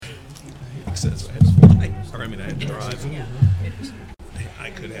says I had to fly, or I mean I had to drive. I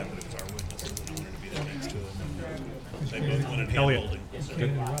could have, but it was our witnesses, and I wanted to be there next to them. They both wanted hand-holding.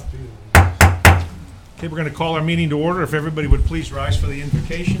 Okay, we're going to call our meeting to order. If everybody would please rise for the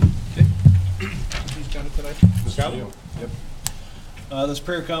invocation. Who's got it tonight? Scout? Yep. This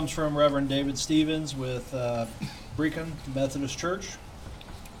prayer comes from Reverend David Stevens with Brecon Methodist Church.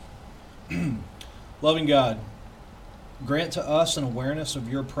 Loving God, grant to us an awareness of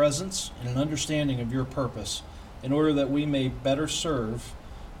your presence and an understanding of your purpose, in order that we may better serve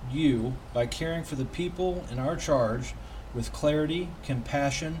you by caring for the people in our charge with clarity,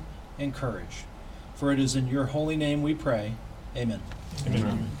 compassion, and courage. For it is in your holy name we pray. Amen.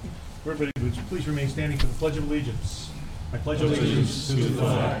 Amen. Everybody, would you please remain standing for the Pledge of Allegiance? I pledge allegiance to the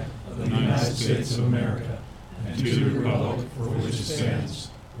flag of the United States of America and to the republic for which it stands,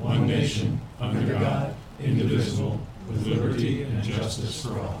 one nation, under God, indivisible, with liberty and justice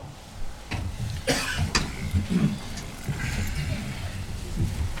for all.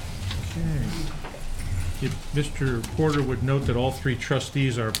 Okay. If Mr. Porter would note that all three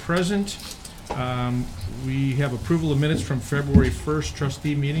trustees are present. We have approval of minutes from February 1st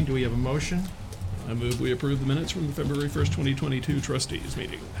trustee meeting. Do we have a motion? I move we approve the minutes from the February 1st, 2022 trustees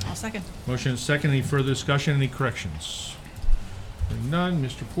meeting. I'll second. Motion is second. Any further discussion? Any corrections? Hearing none.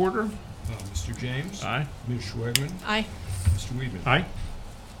 Mr. Porter? Mr. James? Aye. Ms. Schwegman? Aye. Mr. Weedman? Aye.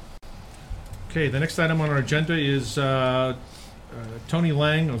 Okay, the next item on our agenda is Tony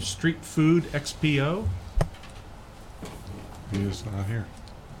Lang of Street Food XPO. He is not here.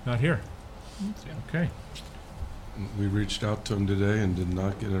 Not here. Okay. We reached out to him today and did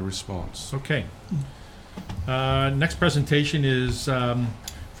not get a response. Okay. Next presentation is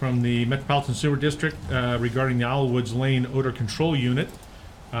from the Metropolitan Sewer District regarding the Owlwoods Lane Odor Control Unit.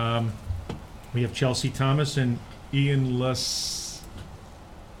 We have Chelsea Thomas and Ian Lasky.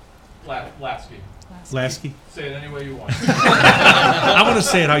 Lasky? Say it any way you want. I want to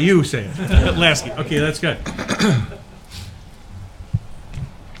say it how you say it. Lasky. Okay, that's good.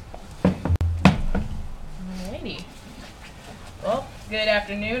 Alrighty. Well, good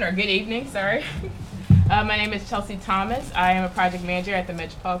afternoon, or good evening, sorry. My name is Chelsea Thomas. I am a project manager at the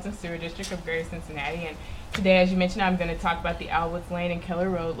Metropolitan Sewer District of Greater Cincinnati, and today, as you mentioned, I'm going to talk about the Owlwoods Lane and Keller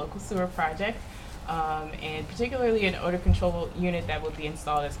Road local sewer project, and particularly an odor control unit that will be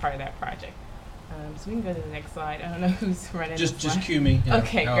installed as part of that project. So we can go to the next slide. I don't know who's running this Just slide. cue me. Yeah.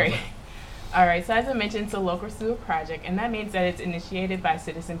 Okay, great. All right, so as I mentioned, it's a local sewer project, and that means that it's initiated by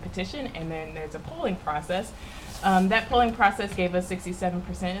citizen petition, and then there's a polling process. That polling process gave us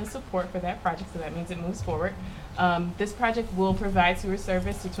 67% of support for that project, so that means it moves forward. This project will provide sewer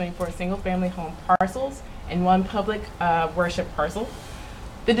service to 24 single-family home parcels and 1 public worship parcel.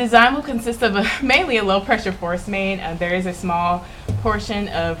 The design will consist of mainly a low-pressure force main. There is a small portion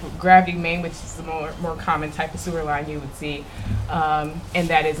of gravity main, which is the more common type of sewer line you would see, and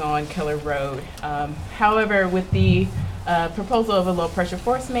that is on Keller Road. However, with the proposal of a low-pressure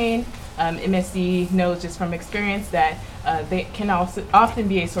force main, MSD knows just from experience that they can also often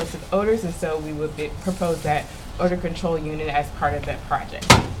be a source of odors, and so we would propose that odor control unit as part of that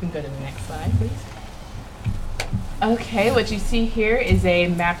project. You can go to the next slide, please. Okay, what you see here is a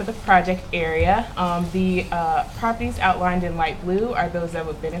map of the project area. The properties outlined in light blue are those that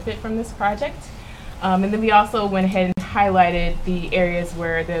would benefit from this project. And then we also went ahead and highlighted the areas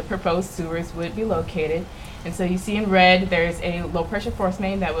where the proposed sewers would be located. And so you see in red, there's a low pressure force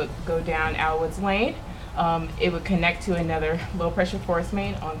main that would go down Owlwoods Lane. It would connect to another low pressure force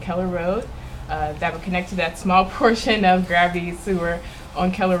main on Keller Road. That would connect to that small portion of gravity sewer on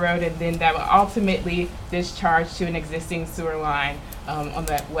Keller Road, and then that will ultimately discharge to an existing sewer line on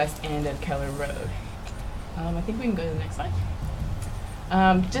that west end of Keller Road. I think we can go to the next slide.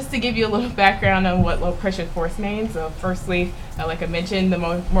 Just to give you a little background on what low pressure force mains. So firstly, like I mentioned, the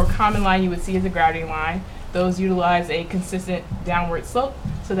more common line you would see is a gravity line. Those utilize a consistent downward slope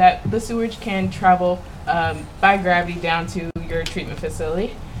so that the sewage can travel by gravity down to your treatment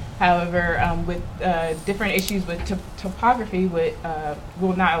facility. However, with different issues with topography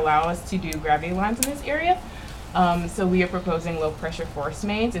will not allow us to do gravity lines in this area. So we are proposing low pressure force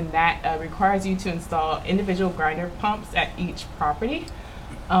mains, and that requires you to install individual grinder pumps at each property.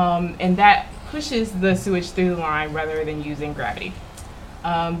 And that pushes the sewage through the line rather than using gravity.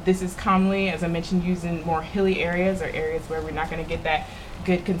 This is commonly, as I mentioned, used in more hilly areas or areas where we're not going to get that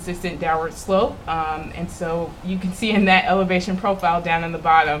good consistent downward slope, and so you can see in that elevation profile down in the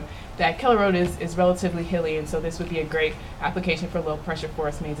bottom that Keller Road is relatively hilly, and so this would be a great application for low pressure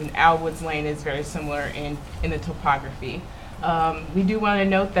force mains, and Owlwoods Lane is very similar in the topography. We do want to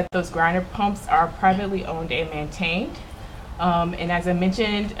note that those grinder pumps are privately owned and maintained, And as I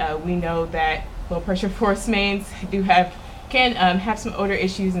mentioned, we know that low pressure force mains can have some odor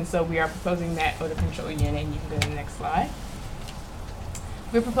issues, and so we are proposing that odor control unit. You can go to the next slide.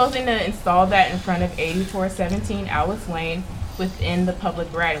 We're proposing to install that in front of 8417 Owlets Lane within the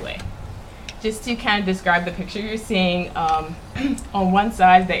public right-of-way. Just to kind of describe the picture you're seeing, on one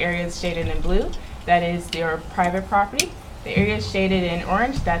side, the area is shaded in blue. That is their private property. The area is shaded in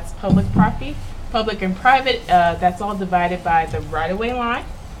orange. That's public property. Public and private, that's all divided by the right-of-way line.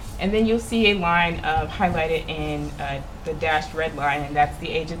 And then you'll see a line highlighted in the dashed red line, and that's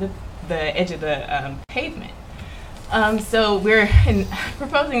the edge of the pavement. So we're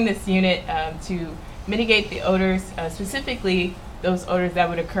proposing this unit to mitigate the odors, specifically those odors that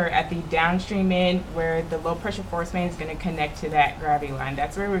would occur at the downstream end where the low pressure force main is going to connect to that gravity line.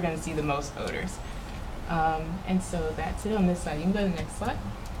 That's where we're going to see the most odors. And so that's it on this side. You can go to the next slide.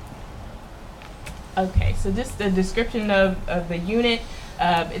 Okay, so just the description of the unit.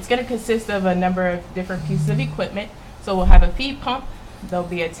 It's going to consist of a number of different pieces of equipment. So we'll have a feed pump. There'll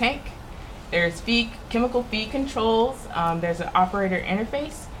be a tank. There's chemical feed controls. There's an operator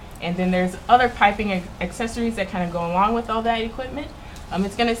interface. And then there's other piping accessories that kind of go along with all that equipment.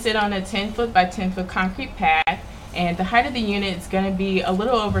 It's going to sit on a 10-foot by 10-foot concrete pad. And the height of the unit is going to be a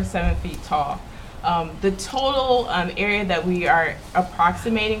little over 7 feet tall. The total area that we are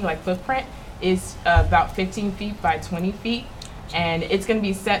approximating, like footprint, is about 15 feet by 20 feet. And it's going to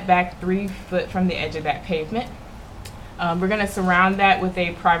be set back 3 foot from the edge of that pavement. We're going to surround that with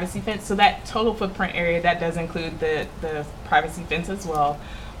a privacy fence. So that total footprint area, that does include the privacy fence as well.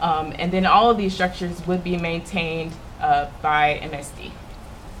 And then all of these structures would be maintained by MSD. You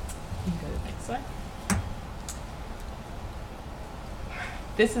can go to the next slide.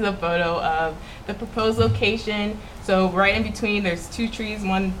 This is a photo of the proposed location. So right in between, there's 2 trees,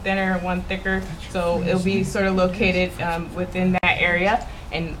 one thinner, one thicker. So it'll be sort of located within that area.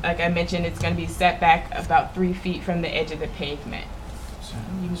 And like I mentioned, it's going to be set back about 3 feet from the edge of the pavement.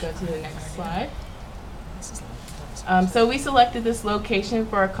 You can go to the next slide. So we selected this location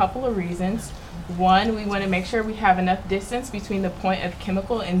for a couple of reasons. One, we want to make sure we have enough distance between the point of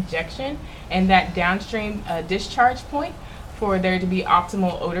chemical injection and that downstream discharge point for there to be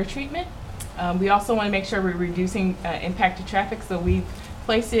optimal odor treatment. We also want to make sure we're reducing impact to traffic, so we've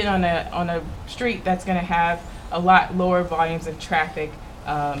placed it on a street that's going to have a lot lower volumes of traffic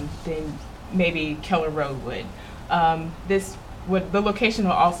than maybe Keller Road would. The location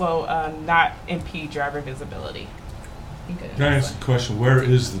will also not impede driver visibility. Can I ask a question? Where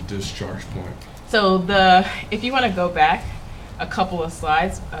is the discharge point? So if you want to go back a couple of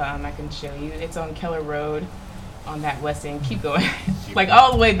slides, I can show you. It's on Keller Road on that west end. Keep going. Like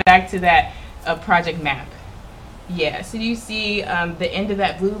all the way back to that project map. Yeah, so you see the end of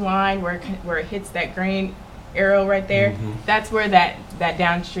that blue line where it hits that green arrow right there. Mm-hmm. That's where that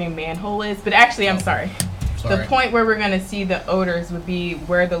downstream manhole is. But actually, I'm sorry. The point where we're going to see the odors would be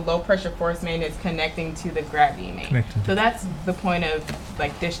where the low pressure force main is connecting to the gravity main. So that's the point of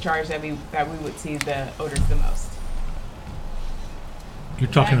like discharge that we would see the odors the most. You're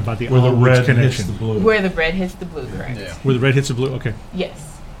talking about the where the red connection. hits the blue. Where the red hits the blue, correct? Yeah. Where the red hits the blue. Okay. Yes.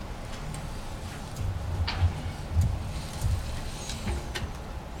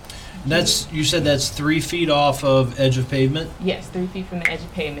 You said that's 3 feet off of edge of pavement? Yes, 3 feet from the edge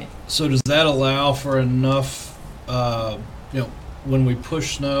of pavement. So does that allow for enough, when we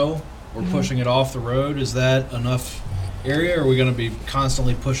push snow, we're pushing it off the road, is that enough area, or are we going to be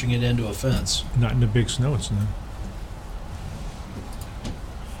constantly pushing it into a fence? Not in the big snow, it's not.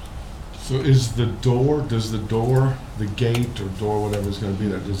 So does the gate or door, whatever is going to be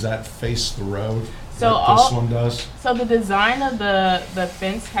there, does that face the road? So like this one does? So the design of the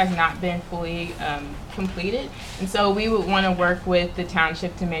fence has not been fully completed, and so we would want to work with the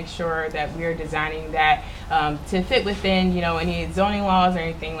township to make sure that we are designing that to fit within, any zoning laws or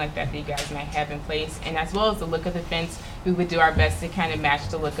anything like that you guys might have in place, and as well as the look of the fence, we would do our best to kind of match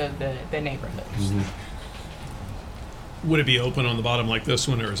the look of the neighborhood. Mm-hmm. Would it be open on the bottom like this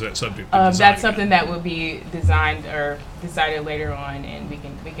one, or is that subject to design That's again? something that will be designed or decided later on, and we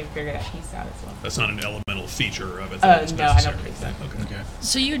can figure that piece out as well. That's not an elemental feature of it that's No, I necessary. don't think so. Okay.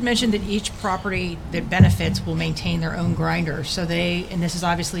 So you had mentioned that each property that benefits will maintain their own grinder. So and this is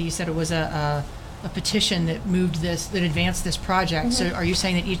obviously, you said it was a petition that that advanced this project. Mm-hmm. So are you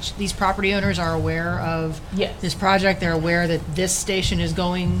saying that these property owners are aware of Yes. this project? They're aware that this station is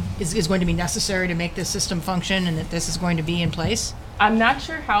going to be necessary to make this system function, and that this is going to be in place? I'm not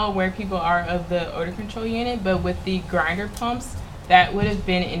sure how aware people are of the odor control unit, but with the grinder pumps, that would have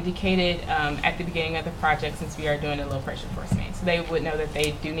been indicated at the beginning of the project, since we are doing a low pressure force main. So they would know that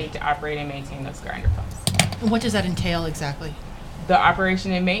they do need to operate and maintain those grinder pumps. And what does that entail exactly? The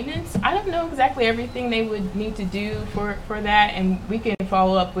operation and maintenance, I don't know exactly everything they would need to do for that, and we can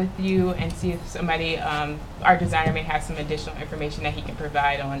follow up with you and see if somebody, our designer may have some additional information that he can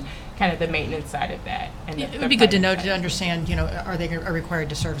provide on kind of the maintenance side of that. And It would be good to know, to understand, are they are required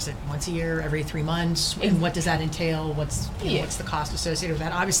to service it once a year, every 3 months? And what does that entail? What's the cost associated with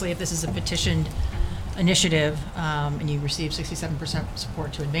that? Obviously, if this is a petitioned initiative, and you receive 67%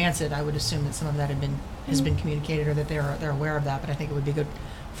 support to advance it, I would assume that some of that has been communicated, or that they're aware of that. But I think it would be good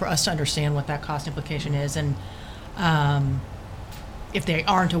for us to understand what that cost implication is, and if they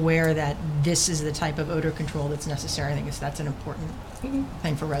aren't aware that this is the type of odor control that's necessary, I think that's an important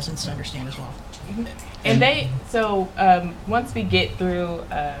thing for residents to understand as well. And once we get through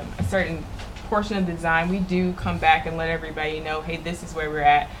a certain portion of the design, we do come back and let everybody know, hey, this is where we're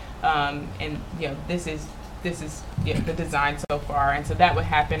at. And this is the design so far, and so that would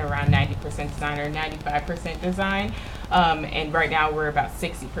happen around 90% design or 95% design, and right now we're about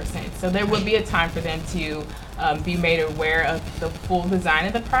 60%. So there would be a time for them to be made aware of the full design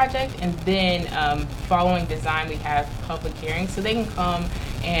of the project, and then following design we have public hearings, so they can come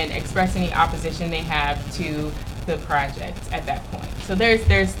and express any opposition they have to the project at that point. So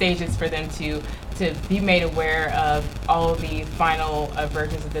there's stages for them to be made aware of all of the final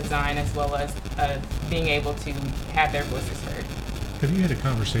versions of design, as well as being able to have their voices heard. Have you had a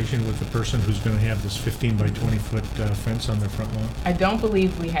conversation with the person who's going to have this 15 by 20 foot fence on their front lawn? I don't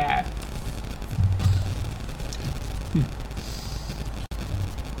believe we have.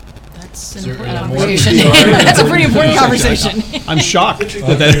 That's Is an there important any more? conversation. That's a pretty important conversation. I'm shocked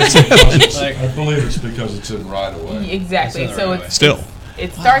that Like, I believe it's because it's in right of way. Exactly. That's in the So right way. Still.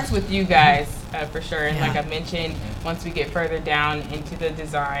 it starts with you guys for sure. And like Yeah. I mentioned, once we get further down into the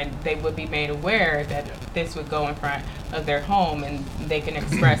design, they would be made aware that this would go in front of their home, and they can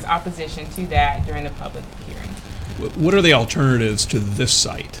express opposition to that during the public hearing. What are the alternatives to this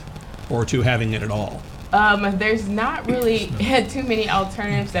site, or to having it at all? There's not really too many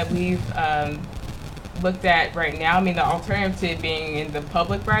alternatives that we've looked at right now. I mean, the alternative to it being in the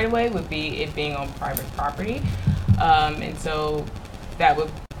public right of way would be it being on private property. And so that would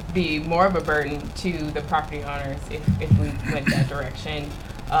be more of a burden to the property owners if we went that direction.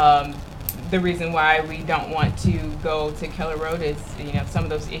 The reason why we don't want to go to Keller Road is, some of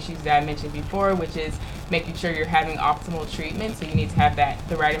those issues that I mentioned before, which is making sure you're having optimal treatment. So you need to have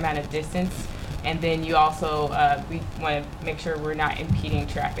the right amount of distance. And then you also, we want to make sure we're not impeding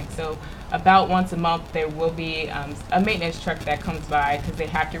traffic. So about once a month, there will be a maintenance truck that comes by, because they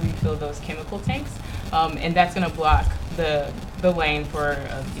have to refill those chemical tanks. And that's going to block the lane for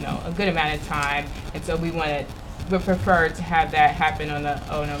a good amount of time. And so we prefer to have that happen on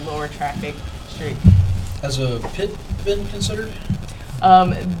a lower traffic street. has a pit been considered?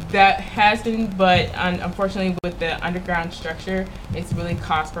 That has been, but unfortunately with the underground structure, it's really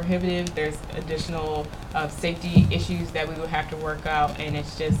cost prohibitive. There's additional safety issues that we would have to work out, and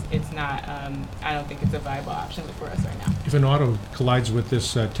it's not, I don't think it's a viable option for us right now. If an auto collides with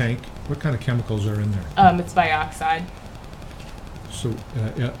this tank, what kind of chemicals are in there? It's bioxide. So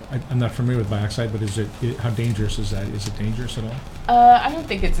I'm not familiar with bioxide, but how dangerous is that? Is it dangerous at all? I don't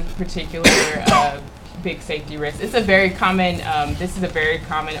think it's a particular big safety risk. It's a very common, this is a very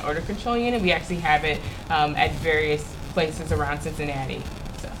common odor control unit. We actually have it at various places around Cincinnati.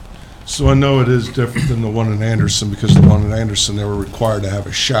 So I know it is different than the one in Anderson, because the one in Anderson, they were required to have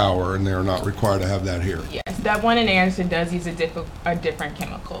a shower, and they're not required to have that here. Yes, that one in Anderson does use a different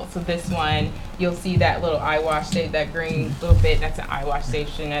chemical. So this one, you'll see that little eye wash station, that green little bit, that's an eye wash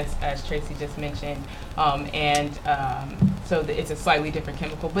station, as Tracy just mentioned. So it's a slightly different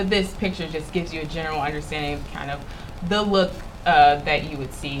chemical. But this picture just gives you a general understanding of kind of the look that you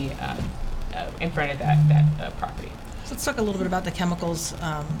would see in front of that property. Let's talk a little bit about the chemicals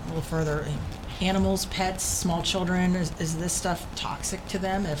a little further. Animals, pets, small children, is this stuff toxic to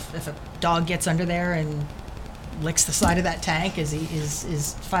them? If a dog gets under there and licks the side of that tank,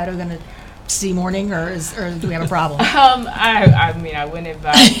 is Fido going to see morning, or do we have a problem? I mean, I wouldn't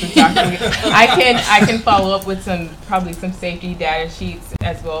advise to talk to me. I can follow up with probably some safety data sheets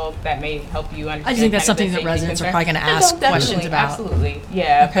as well that may help you understand. I just think that's kind of something the that residents safety are probably going to ask concerns. questions about. Absolutely,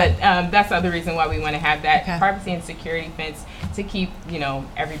 yeah. Okay. But that's the other reason why we want to have that Okay. privacy and security fence to keep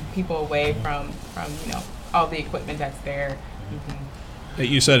people away from all the equipment that's there. Mm-hmm.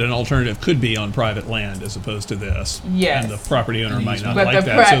 You said an alternative could be on private land as opposed to this. Yes. And the property owner might not But like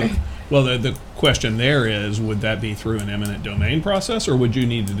the that. So Well, the question there is, would that be through an eminent domain process, or would you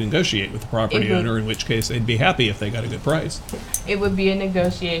need to negotiate with the property owner, in which case they'd be happy if they got a good price? It would be a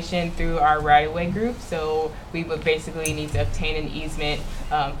negotiation through our right-of-way group, so we would basically need to obtain an easement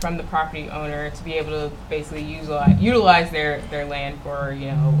from the property owner to be able to basically utilize their land for,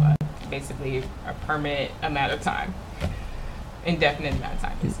 basically a permanent amount of time, indefinite amount of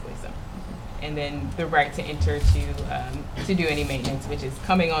time, basically. So, and then the right to enter to do any maintenance, which is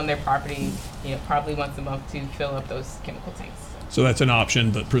coming on their property, probably once a month to fill up those chemical tanks. So that's an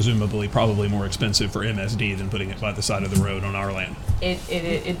option, but presumably probably more expensive for MSD than putting it by the side of the road on our land.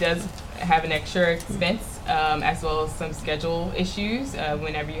 It does have an extra expense, as well as some schedule issues.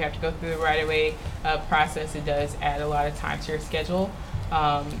 Whenever you have to go through the right-of-way process, it does add a lot of time to your schedule.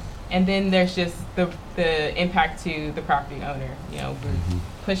 And then there's just the impact to the property owner. We're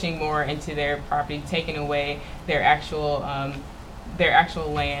pushing more into their property, taking away their actual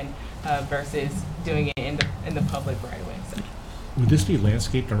land versus doing it in the public right away. So. Would this be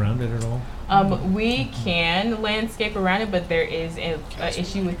landscaped around it at all? We can landscape around it, but there is an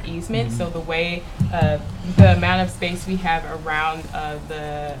issue with easement. So the way the amount of space we have around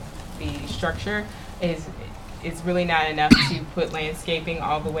the structure is really not enough to put landscaping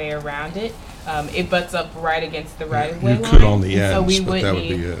all the way around it. It butts up right against the right-of-way line. You could on the ends, so we but would that would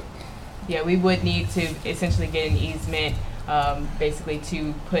need, be it. Yeah, we would need to essentially get an easement basically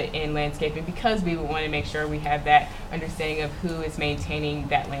to put in landscaping, because we would want to make sure we have that understanding of who is maintaining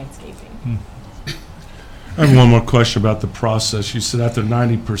that landscaping. I have one more question about the process. You said after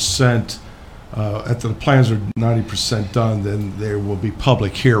 90%, after the plans are 90% done, then there will be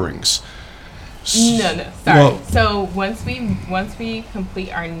public hearings. No, sorry. Well, so once we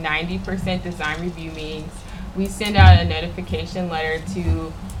complete our 90% design review meetings, we send out a notification letter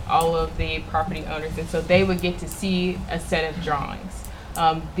to all of the property owners, and so they would get to see a set of drawings.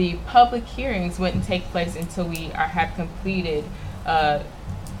 The public hearings wouldn't take place until we have completed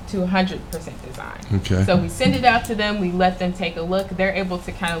to 100% design. Okay. So we send it out to them, we let them take a look. They're able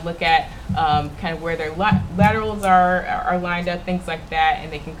to kind of look at kind of where their laterals are lined up, things like that,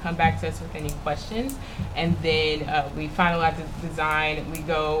 and they can come back to us with any questions. And then we finalize the design. We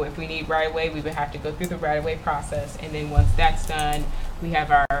go, if we need right-of-way, we would have to go through the right-of-way process. And then once that's done, we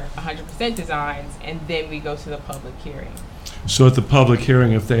have our 100% designs, and then we go to the public hearing. So at the public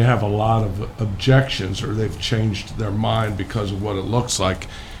hearing, if they have a lot of objections or they've changed their mind because of what it looks like,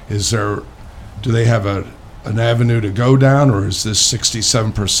 do they have an avenue to go down, or is this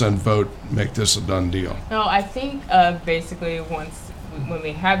 67% vote make this a done deal? No, I think basically when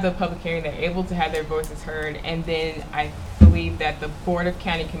we have the public hearing, they're able to have their voices heard, and then I believe that the Board of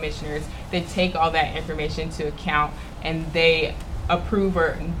County Commissioners, they take all that information into account, and they approve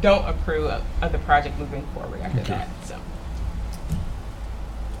or don't approve of the project moving forward after that. So.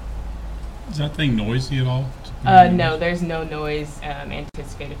 Is that thing noisy at all? No, there's no noise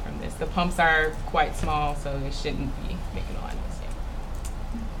anticipated from this. The pumps are quite small, so it shouldn't be making a lot of noise yet.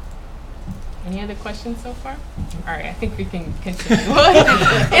 Any other questions so far? All right, I think we can continue.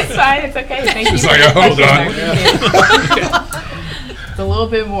 It's fine, it's okay. Thank you. She's like, hold on. It's a little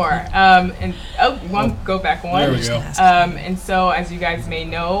bit more. Go back one. There we go. And so, as you guys may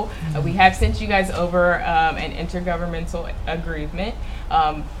know, we have sent you guys over an intergovernmental agreement.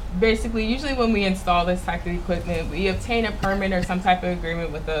 Basically, usually when we install this type of equipment, we obtain a permit or some type of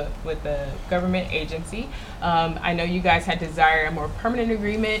agreement with the government agency. I know you guys had desired a more permanent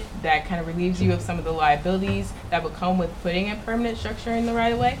agreement that kind of relieves you of some of the liabilities that would come with putting a permanent structure in the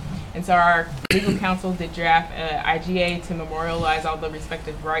right-of-way. And so our legal counsel did draft IGA to memorialize all the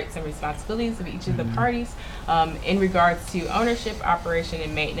respective rights and responsibilities of each of the parties in regards to ownership, operation,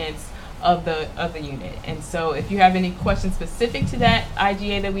 and maintenance of the unit. And so if you have any questions specific to that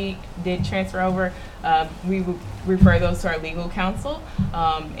IGA that we did transfer over, we will refer those to our legal counsel.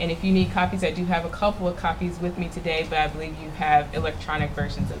 And if you need copies, I do have a couple of copies with me today, but I believe you have electronic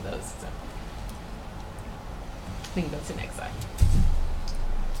versions of those. So we can go to the next slide.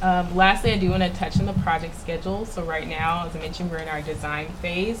 Lastly, I do want to touch on the project schedule. So right now, as I mentioned, we're in our design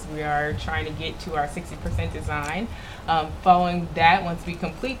phase. We are trying to get to our 60% design. Following that, once we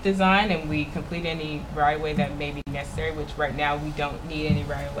complete design and we complete any right-of-way that may be necessary, which right now we don't need any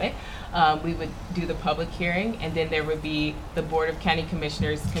right-of-way, we would do the public hearing, and then there would be the Board of County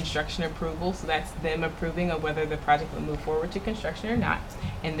Commissioners construction approval. So that's them approving of whether the project will move forward to construction or not.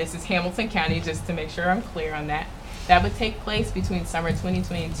 And this is Hamilton County, just to make sure I'm clear on that. That would take place between summer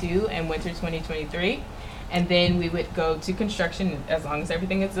 2022 and winter 2023. And then we would go to construction as long as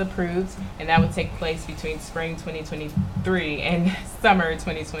everything is approved, and that would take place between spring 2023 and summer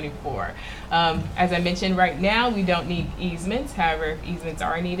 2024. As I mentioned, right now we don't need easements. However, if easements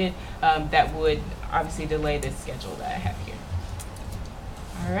are needed, that would obviously delay this schedule that I have here.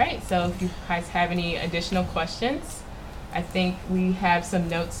 All right, so if you guys have any additional questions, I think we have some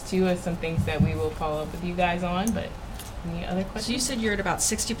notes too of some things that we will follow up with you guys on, but any other questions? So you said you're at about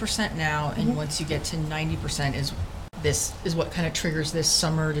 60% now, and once you get to 90% is what kind of triggers this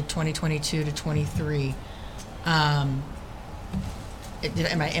summer to 2022 to 23. Am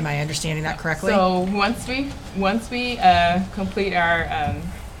I understanding that correctly? So once we complete our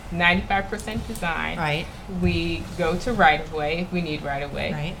 95% design, right, we go to right-of-way if we need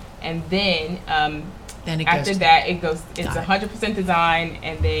right-of-way. right. And then Then it after goes that, it's Got it. 100% design,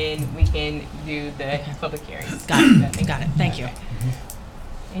 and then we can do the Okay. public hearings. Got it. Got it. Thank you.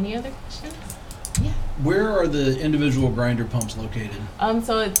 Any other questions? Where are the individual grinder pumps located?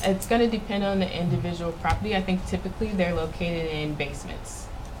 So it's going to depend on the individual property. I think typically they're located in basements.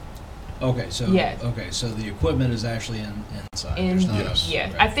 Okay, so Yes. so the equipment is actually inside. There's not a-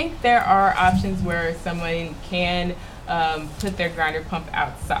 Yes, right. I think there are options where someone can put their grinder pump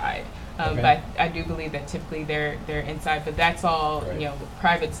outside. Okay. But I do believe that typically they're inside. But that's all, Right. you know,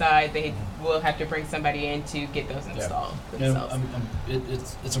 private side. They will have to bring somebody in to get those installed Yeah,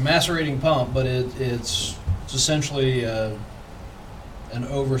 themselves. it's a macerating pump, but it's essentially an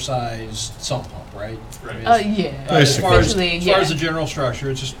oversized sump pump, right? Right. Yeah. As far as Essentially, the general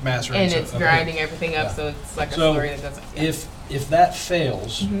structure, it's just macerating. And so- it's okay. grinding everything up, Yeah. so it's like a So, slurry that doesn't. Yeah. If that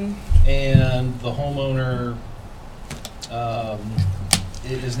fails Mhm. and the homeowner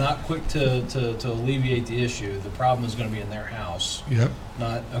is not quick to alleviate the issue, the problem is going to be in their house. Yep.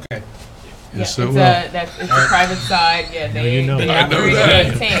 Not okay. Yes, Yeah, it it's will. it's a private side. Yeah, they you know they that. I know operate that.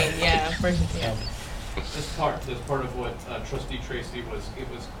 and maintain. Yeah, yeah. That's part of what Trustee Tracy was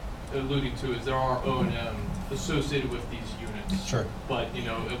alluding to, is there are O&M associated with these units. Sure. But, you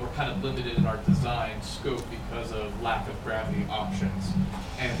know, we're kind of limited in our design scope because of lack of gravity options.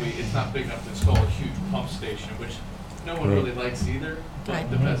 And it's not big enough to install a huge pump station, which no one really likes either. But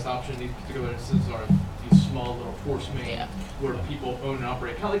Right. the best option in these particular instances are these small little force main Yeah. where people own and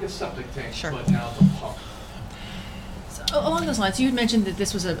operate, kind of like a septic tank, Sure. but now it's a pump. So, along those lines, you had mentioned that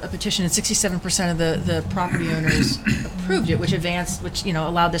this was a petition, and 67% of the property owners approved it, which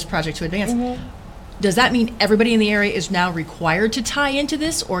allowed this project to advance. Mm-hmm. Does that mean everybody in the area is now required to tie into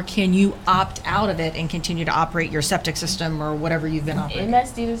this, or can you opt out of it and continue to operate your septic system or whatever you've been operating?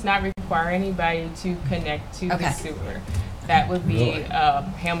 MSD does not require anybody to connect to Okay. the sewer. That would be Really?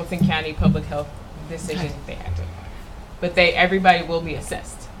 Hamilton County Public Health decision Okay. if they have to. But everybody will be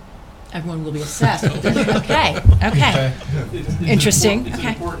assessed. Everyone will be assessed. Okay. It's Interesting. It's Okay.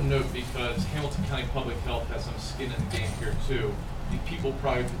 an important note because Hamilton County Public Health has some skin in the game here too. The people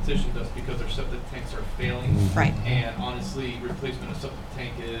probably petitioned us because their septic tanks are failing. Right. And honestly, replacement of septic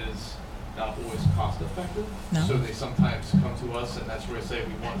tank is not always cost effective. No. So they sometimes come to us, and that's where they say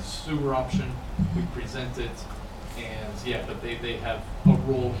we want a sewer option. We present it, and yeah, but they have a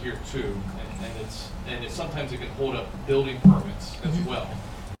role here too, and it's sometimes it can hold up building permits as well.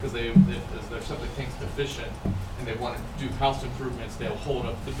 Because as their septic tank's deficient and they want to do house improvements, they'll hold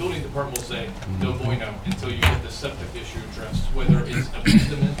up. The building department will say, no bueno, until you get the septic issue addressed, whether it's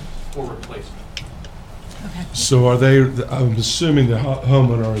abandonment or replacement. Okay. So I'm assuming the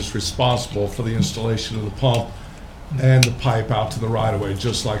homeowner is responsible for the installation of the pump and the pipe out to the right-of-way,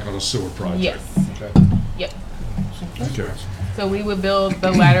 just like on a sewer project? Yes. Okay. Yep. Okay. So we would build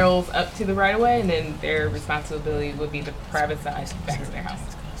the laterals up to the right of way, and then their responsibility would be the private side back to their house.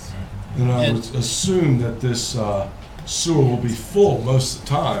 And I would assume that this sewer will be full most of the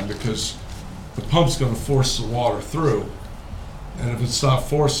time because the pump's going to force the water through. And if it's not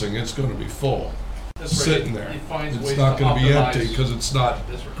forcing, it's going to be full, That's right. sitting there. It finds It's ways not to going to be optimize- empty because it's not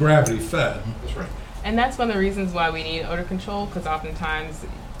That's right. gravity fed. That's right. And that's one of the reasons why we need odor control, because oftentimes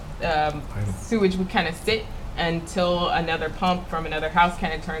sewage would kind of sit until another pump from another house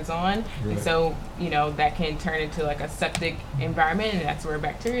kind of turns on. And Right. so, that can turn into like a septic environment, and that's where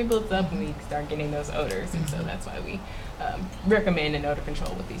bacteria builds up and we start getting those odors. And so that's why we recommend an odor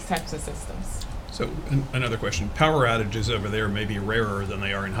control with these types of systems. So another question, power outages over there may be rarer than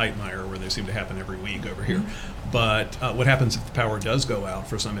they are in Heitmeyer, where they seem to happen every week over here. But what happens if the power does go out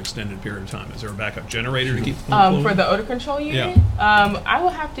for some extended period of time? Is there a backup generator to keep the pump flowing? For the odor control unit, I will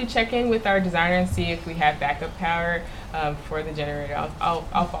have to check in with our designer and see if we have backup power for the generator.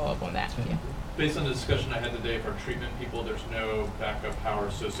 I'll follow up on that. Yeah. Based on the discussion I had today of our treatment people, there's no backup power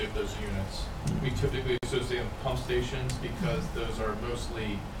associated with those units. We typically associate them with pump stations because those are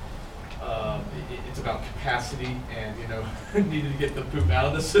mostly It's about capacity and, needed to get the poop out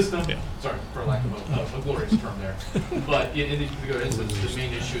of the system. Yeah. Sorry, for lack of a glorious term there. But the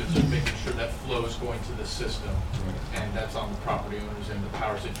main issue is just making sure that flow is going to the system. And that's on the property owners and the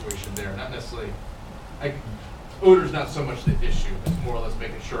power situation there. Not necessarily, odor's not so much the issue. It's more or less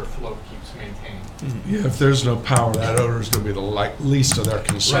making sure flow keeps maintained. Yeah, if there's no power, that odor is going to be the least of their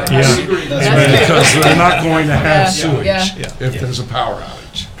concern. Right. Yeah. I agree. Because they're not going to have sewage Yeah. if there's a power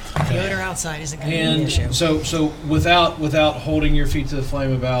outage. The odor outside isn't going to be an And issue. so without holding your feet to the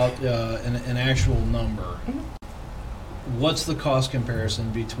flame about an actual number, what's the cost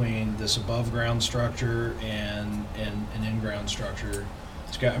comparison between this above ground structure and an in ground structure?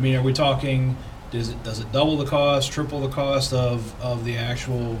 I mean, are we talking? Does it double the cost, triple the cost of the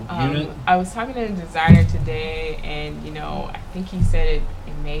actual unit? I was talking to a designer today, and I think he said it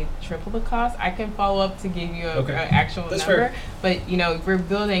may triple the cost. I can follow up to give you an actual That's number. fair. But if we're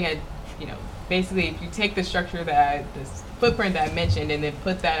building basically if you take the structure this footprint that I mentioned and then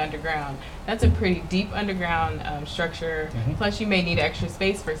put that underground, that's a pretty deep underground structure. Mhm. Plus, you may need extra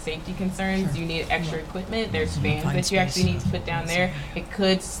space for safety concerns. You need extra equipment. There's fans Confined that you actually space. need to put down there. It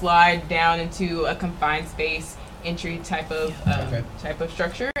could slide down into a confined space entry type of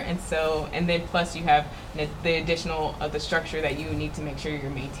structure, and then plus you have the additional of the structure that you need to make sure you're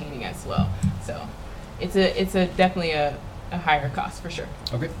maintaining as well. So it's a definitely a higher cost for sure.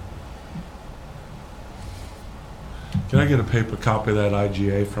 Okay. Can I get a paper copy of that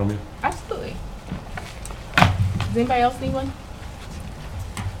IGA from you? Absolutely. Does anybody else need one?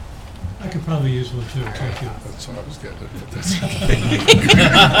 I could probably use one too, thank you. That's what I was getting at.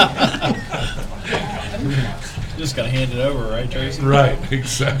 Just gotta hand it over, right, Tracy? Right,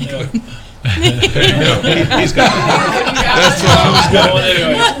 exactly. He's got That's what I was going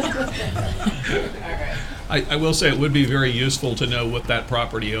anyway. I will say it would be very useful to know what that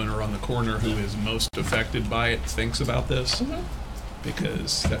property owner on the corner who is most affected by it thinks about this,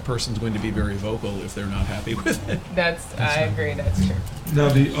 because that person's going to be very vocal if they're not happy with it. I agree, that's true. Now,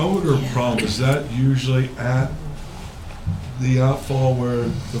 the odor problem, is that usually at the outfall where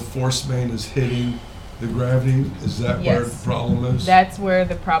the force main is hitting the gravity? Is that where the Yes. problem is? That's where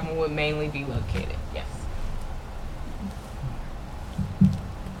the problem would mainly be located, yes.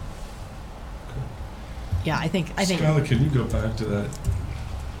 Yeah, I think Skylar, can you go back to that?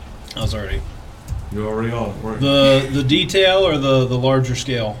 I was already. You're already on it, weren't you? The detail or the larger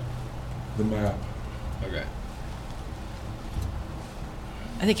scale? The map. Okay.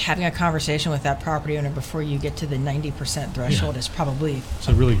 I think having a conversation with that property owner before you get to the 90% threshold is probably It's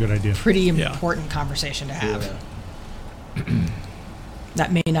a really good idea. a pretty Yeah. important conversation to have. Yeah.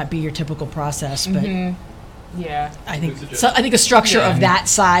 That may not be your typical process, but Yeah. I think a structure Yeah. of that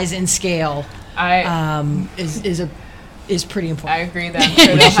size and scale I is pretty I important. agree that I'm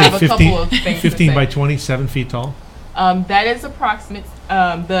sure they'll have a couple of things 15 to by say. 20, 7 feet tall? That is approximate.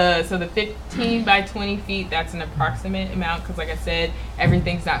 The 15 by 20 feet, that's an approximate amount because, like I said,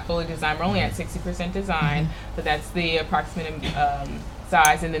 everything's not fully designed. We're only at 60% design, but that's the approximate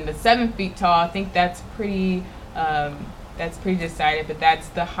size. And then the 7 feet tall, I think that's pretty decided, but that's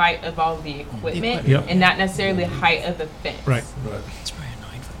the height of all the equipment Yep. and not necessarily the height of the fence. Right. Right. It's probably a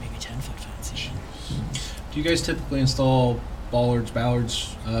 9 foot, maybe 10 foot fence. Do you guys typically install ballards,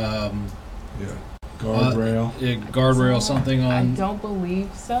 Yeah. Guardrail. guardrail, something I on? don't believe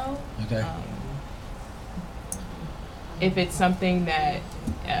so. Okay. If it's something that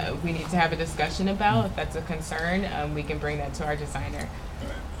we need to have a discussion about, if that's a concern, we can bring that to our designer.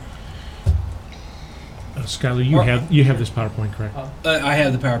 Skylar, you have this PowerPoint, correct? I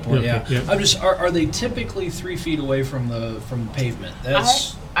have the PowerPoint. Yeah, Yeah. okay, yeah. I'm just. Are they typically 3 feet away from the pavement?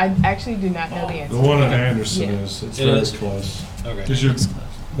 That's I actually do not know the answer. The one in Anderson Yeah. is, it's It very is? close. okay. Because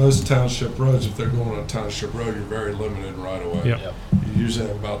most township roads, if they're going on a township road, you're very limited right away. Yep. Yep. You usually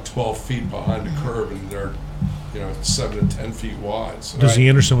have about 12 feet behind the curb, and they're, 7 to 10 feet wide. So Does the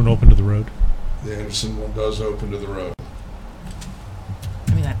Anderson one open to the road? the Anderson one does open to the road.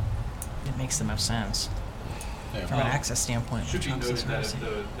 I mean, it makes the most sense Yeah. from an access standpoint. Should be Trumps noted that servicing.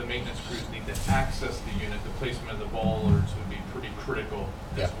 if the maintenance crews need to access the unit, the placement of the bollards would be pretty critical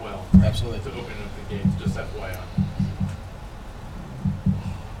as Yeah. well. Absolutely. To open up the gates, just FYI.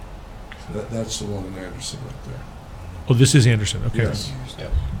 That's the one in Anderson right there. Oh, this is Anderson, okay. Yes,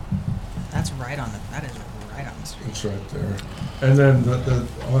 Yep. That is right on the street. it's right there. And then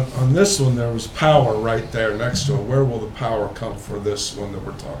on this one, there was power right there next to it. Where will the power come for this one that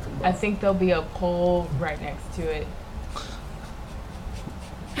we're talking about? I think there'll be a pole right next to it.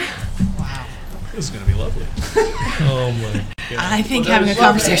 Wow. This is going to be lovely. Oh, my. I think Well, having a there's-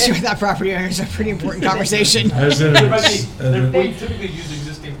 conversation with that property owner is a pretty important conversation. As in, They it's- as in- typically use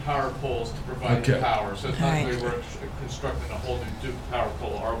existing existing power poles to provide the Okay. power. So it's not Right. like we're constructing a whole new power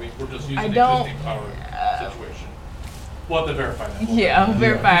pole, are we? We're just using I the don't- existing power situation. We'll have to verify that. Yeah, I'll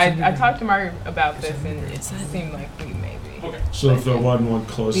verify. I talked to Mark about this, and it seemed like we may be. Okay. So if there wasn't one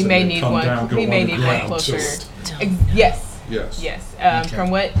closer, We may they'd need come one. down, go We may need one underground, closer. too. Yes. Yes. Yes. Okay. From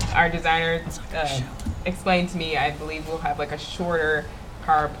what our designer explained to me, I believe we'll have like a shorter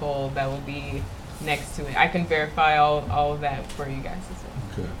power pole that will be next to it. I can verify all of that for you guys as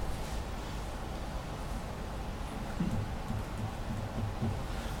well. Okay.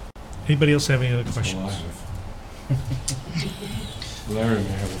 Anybody else have any other That's all I questions? have. Larry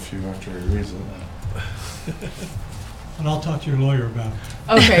may have a few after he reads it. And I'll talk to your lawyer about it.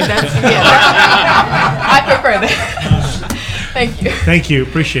 Okay, that's I prefer that. Thank you. Thank you,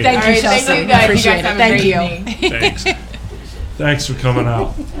 appreciate Thank it. All you, right, Chelsea. thank you guys. Appreciate You guys it. have a Thank great you. evening. Thanks. Thanks for coming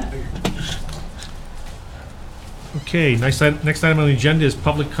out. Okay, next item on the agenda is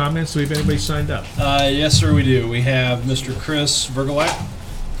public comments. Do we have anybody signed up? Yes, sir, we do. We have Mr. Chris Vergelak.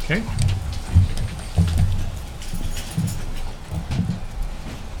 Okay.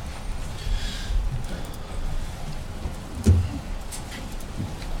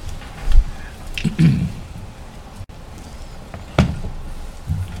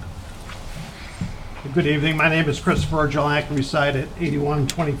 Good evening. My name is Christopher Vergelak. I reside at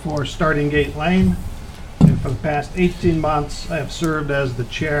 8124 Starting Gate Lane. And for the past 18 months, I have served as the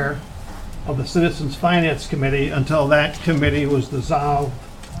chair of the Citizens Finance Committee until that committee was dissolved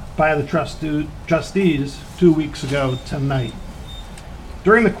by the trustees 2 weeks ago tonight.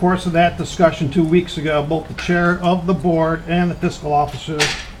 During the course of that discussion 2 weeks ago, both the chair of the board and the fiscal officer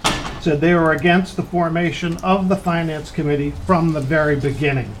said they were against the formation of the Finance Committee from the very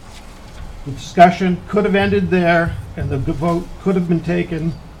beginning. The discussion could have ended there, and the vote could have been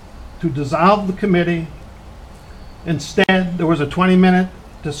taken to dissolve the committee. Instead, there was a 20-minute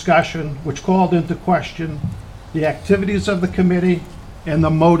discussion which called into question the activities of the committee and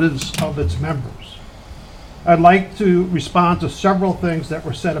the motives of its members. I'd like to respond to several things that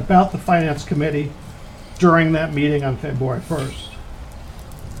were said about the Finance Committee during that meeting on February 1st.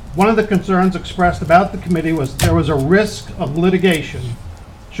 One of the concerns expressed about the committee was there was a risk of litigation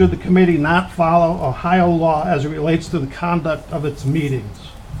should the committee not follow Ohio law as it relates to the conduct of its meetings.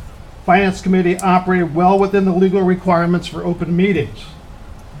 Finance Committee operated well within the legal requirements for open meetings.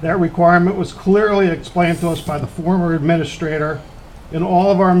 That requirement was clearly explained to us by the former administrator, and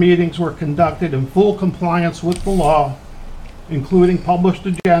all of our meetings were conducted in full compliance with the law, including published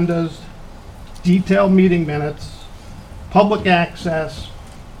agendas, detailed meeting minutes, public access,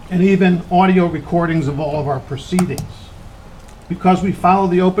 and even audio recordings of all of our proceedings. Because we follow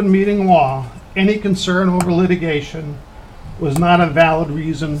the open meeting law, any concern over litigation was not a valid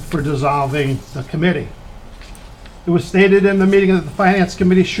reason for dissolving the committee. It was stated in the meeting that the Finance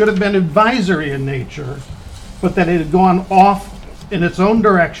Committee should have been advisory in nature, but that it had gone off in its own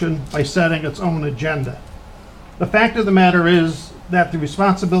direction by setting its own agenda. The fact of the matter is that the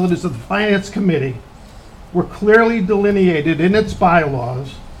responsibilities of the Finance Committee were clearly delineated in its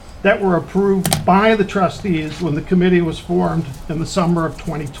bylaws that were approved by the trustees when the committee was formed in the summer of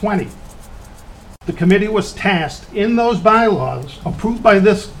 2020. The committee was tasked in those bylaws, approved by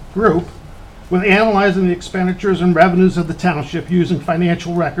this group, with analyzing the expenditures and revenues of the township using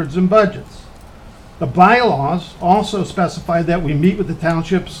financial records and budgets. The bylaws also specified that we meet with the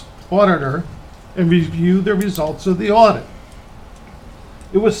township's auditor and review the results of the audit.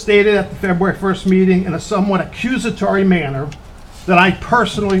 It was stated at the February 1st meeting in a somewhat accusatory manner that I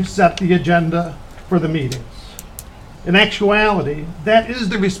personally set the agenda for the meetings. In actuality, that is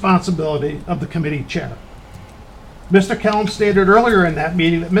the responsibility of the committee chair. Mr. Kellum stated earlier in that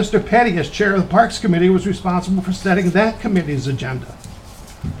meeting that Mr. Petty, as chair of the Parks Committee, was responsible for setting that committee's agenda.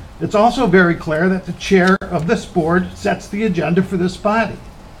 It's also very clear that the chair of this board sets the agenda for this body.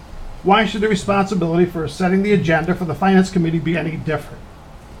 Why should the responsibility for setting the agenda for the Finance Committee be any different?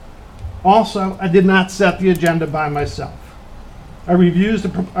 Also, I did not set the agenda by myself. I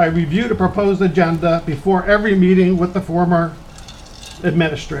reviewed a proposed agenda before every meeting with the former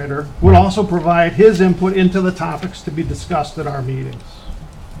administrator, would also provide his input into the topics to be discussed at our meetings.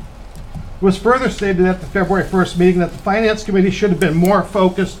 It was further stated at the February 1st meeting that the Finance Committee should have been more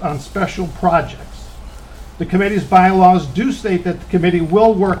focused on special projects. The committee's bylaws do state that the committee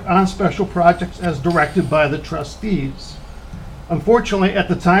will work on special projects as directed by the trustees. Unfortunately, at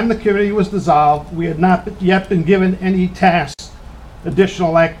the time the committee was dissolved, we had not yet been given any tasks,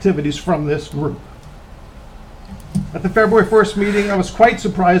 additional activities from this group. At the February 1st meeting, I was quite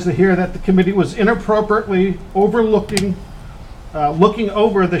surprised to hear that the committee was inappropriately looking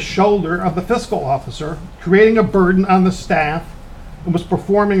over the shoulder of the fiscal officer, creating a burden on the staff and was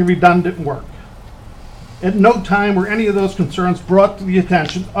performing redundant work. At no time were any of those concerns brought to the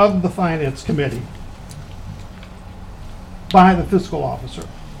attention of the Finance Committee by the fiscal officer.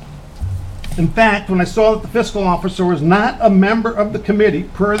 In fact, when I saw that the fiscal officer was not a member of the committee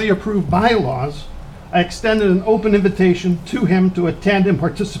per the approved bylaws, I extended an open invitation to him to attend and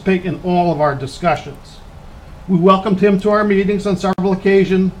participate in all of our discussions. We welcomed him to our meetings on several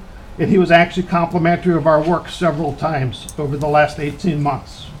occasions, and he was actually complimentary of our work several times over the last 18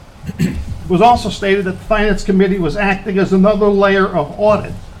 months. It was also stated that the Finance Committee was acting as another layer of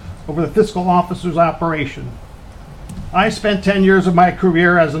audit over the fiscal officer's operation. I spent 10 years of my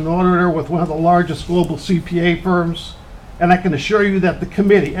career as an auditor with one of the largest global CPA firms, and I can assure you that the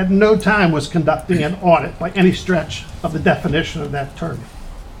committee at no time was conducting an audit by any stretch of the definition of that term.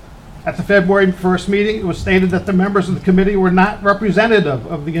 At the February 1st meeting, it was stated that the members of the committee were not representative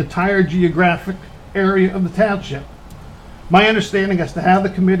of the entire geographic area of the township. My understanding as to how the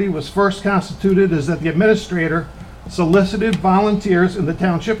committee was first constituted is that the administrator solicited volunteers in the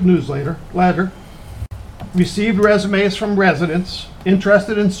township newsletter, received resumes from residents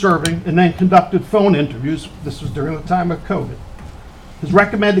interested in serving, and then conducted phone interviews. This was during the time of COVID. His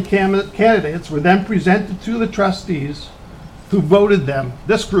recommended candidates were then presented to the trustees who voted them.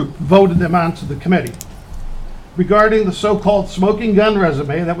 This group voted them onto the committee. Regarding the so-called smoking gun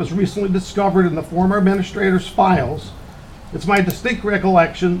resume that was recently discovered in the former administrator's files, it's my distinct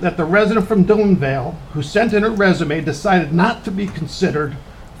recollection that the resident from Dillonvale who sent in her resume decided not to be considered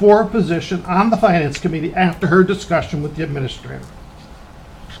for a position on the Finance Committee after her discussion with the administrator.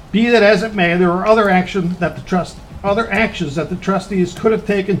 Be that as it may, there were other actions that the trustees could have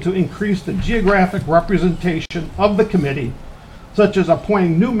taken to increase the geographic representation of the committee, such as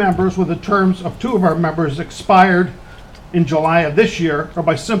appointing new members when the terms of 2 of our members expired in July of this year, or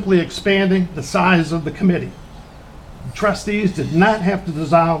by simply expanding the size of the committee. The trustees did not have to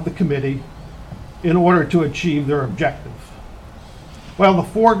dissolve the committee in order to achieve their objective. While the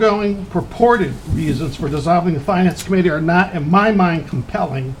foregoing purported reasons for dissolving the Finance Committee are not, in my mind,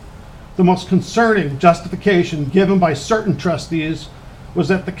 compelling, the most concerning justification given by certain trustees was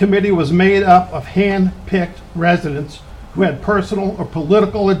that the committee was made up of hand-picked residents who had personal or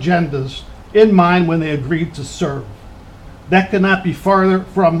political agendas in mind when they agreed to serve. That could not be farther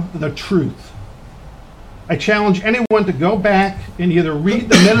from the truth. I challenge anyone to go back and either read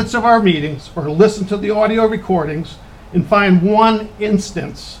the minutes of our meetings or listen to the audio recordings and find one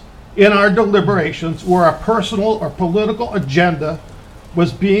instance in our deliberations where a personal or political agenda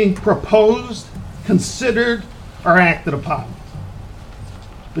was being proposed, considered, or acted upon.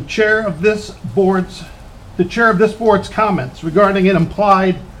 The chair of this board's comments regarding an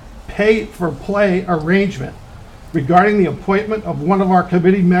implied pay-for-play arrangement regarding the appointment of one of our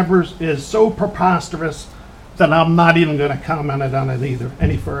committee members is so preposterous that I'm not even going to comment on it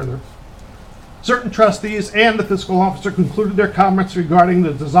any further. Certain trustees and the fiscal officer concluded their comments regarding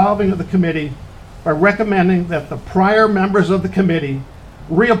the dissolving of the committee by recommending that the prior members of the committee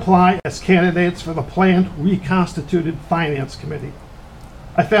reapply as candidates for the planned reconstituted Finance Committee.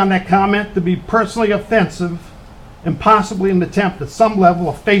 I found that comment to be personally offensive and possibly an attempt at some level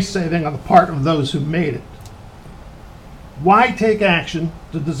of face-saving on the part of those who made it. Why take action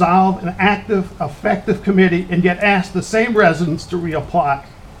to dissolve an active, effective committee and yet ask the same residents to reapply?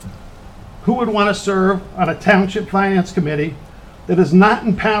 Who would want to serve on a township finance committee that is not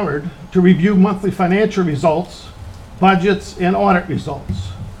empowered to review monthly financial results, budgets, and audit results,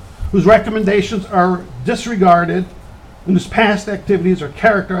 whose recommendations are disregarded, and whose past activities are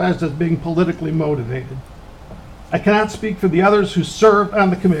characterized as being politically motivated? I cannot speak for the others who served on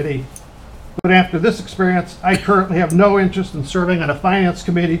the committee, but after this experience, I currently have no interest in serving on a finance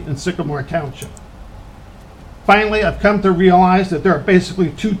committee in Sycamore Township. Finally, I've come to realize that there are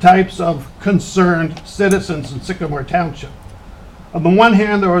basically 2 types of concerned citizens in Sycamore Township. On the one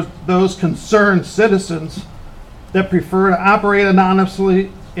hand, there are those concerned citizens that prefer to operate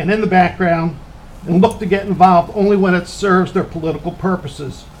anonymously and in the background and look to get involved only when it serves their political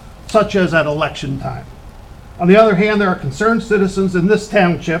purposes, such as at election time. On the other hand, there are concerned citizens in this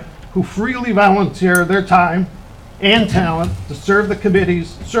township who freely volunteer their time and talent to serve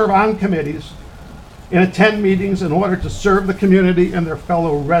on committees, and attend meetings in order to serve the community and their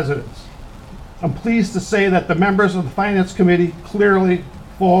fellow residents. I'm pleased to say that the members of the Finance Committee clearly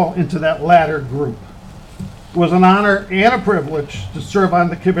fall into that latter group. It was an honor and a privilege to serve on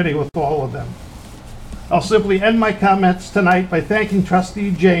the committee with all of them. I'll simply end my comments tonight by thanking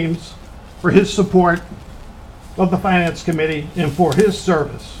Trustee James for his support of the Finance Committee and for his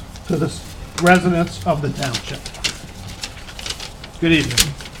service to the residents of the township. Good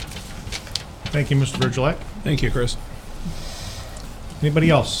evening. Thank you, Mr. Virgilak. Thank you, Chris. Anybody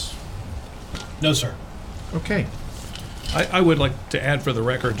else? No, sir. Okay. I would like to add for the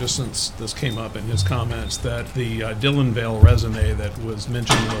record, just since this came up in his comments, that the Dillonvale resume that was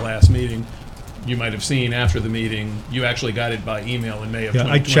mentioned in the last meeting, you might have seen after the meeting, you actually got it by email in May of Yeah,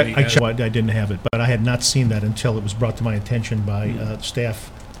 2020. I checked. I didn't have it, but I had not seen that until it was brought to my attention by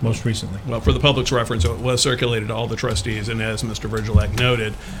staff most recently. Well, for the public's reference, it was circulated to all the trustees, and as Mr. Virgilak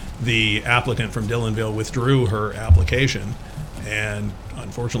noted, the applicant from Dillonvale withdrew her application, and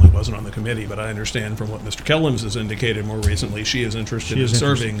unfortunately wasn't on the committee, but I understand from what Mr. Kellums has indicated more recently, she is interested in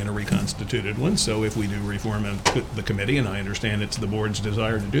serving in a reconstituted one, so if we do reform the committee, and I understand it's the board's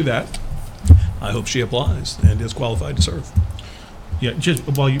desire to do that, I hope she applies and is qualified to serve. Yeah, just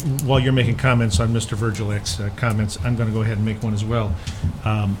while you're making comments on Mr. Virgilak's comments, I'm going to go ahead and make one as well.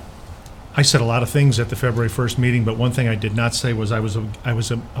 I said a lot of things at the February 1st meeting, but one thing I did not say was I was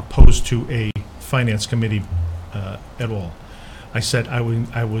opposed to a finance committee at all. I said I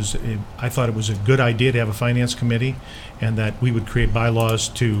thought it was a good idea to have a finance committee, and that we would create bylaws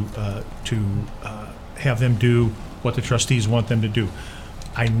to have them do what the trustees want them to do.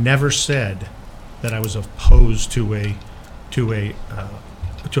 I never said that I was opposed to a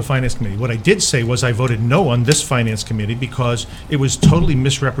finance committee. What I did say was I voted no on this finance committee because it was totally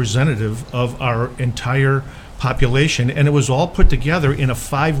misrepresentative of our entire population, and it was all put together in a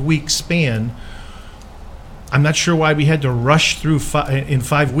 5-week span. I'm not sure why we had to rush through in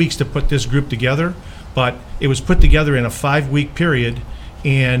 5 weeks to put this group together, but it was put together in a 5-week period,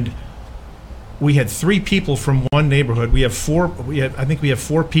 and we had 3 people from one neighborhood. I think we have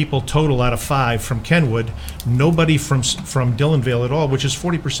 4 people total out of 5 from Kenwood. Nobody from Dillonvale at all, which is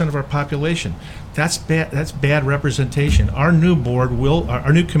 40% of our population. That's bad. That's bad representation. Our new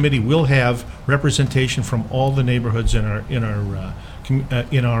committee will have representation from all the neighborhoods in our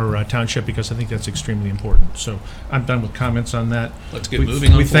township, because I think that's extremely important. So I'm done with comments on that. Let's get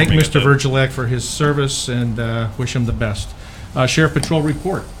moving on. We thank Mr. Virgilak for his service and wish him the best. Sheriff Patrol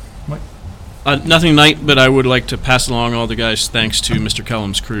report. Mike? Nothing tonight, but I would like to pass along all the guys' thanks to Mr.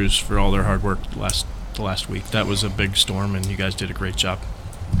 Kellum's crews for all their hard work the last week. That was a big storm, and you guys did a great job.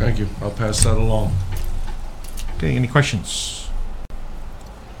 Thank you. I'll pass that along. Okay, any questions?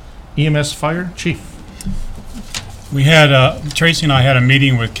 EMS Fire Chief. We had, Tracy and I had a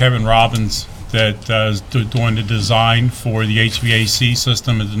meeting with Kevin Robbins that is doing the design for the HVAC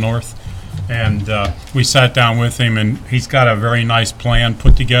system at the north. And we sat down with him, and he's got a very nice plan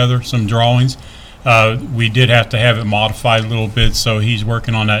put together, some drawings. We did have to have it modified a little bit, so he's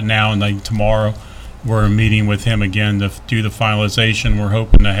working on that now, and then tomorrow we're meeting with him again to do the finalization. We're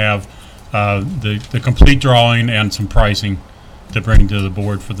hoping to have the complete drawing and some pricing to bring to the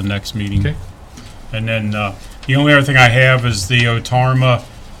board for the next meeting. Okay. And then the only other thing I have is the OTARMA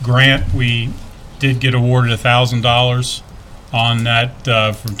grant. We did get awarded $1,000 on that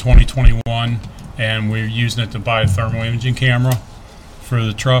for 2021, and we're using it to buy a thermal imaging camera for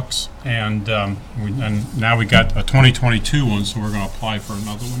the trucks, and now we got a 2022 one, so we're going to apply for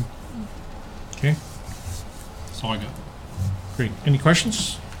another one. Okay. That's all I got. Great. Any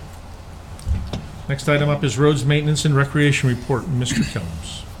questions? Next item up is Roads Maintenance and Recreation Report. Mr.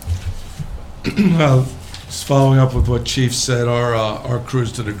 Kellums. Just following up with what Chief said, our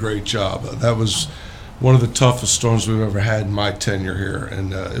crews did a great job. That was one of the toughest storms we've ever had in my tenure here,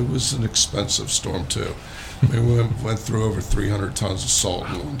 and it was an expensive storm too. I mean, we went through over 300 tons of salt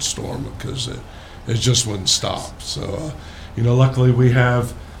in one storm because it just wouldn't stop. So, luckily we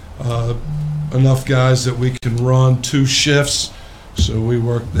have enough guys that we can run 2 shifts. So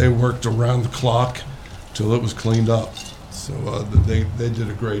they worked around the clock till it was cleaned up. So they did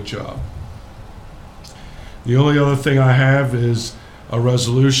a great job. The only other thing I have is a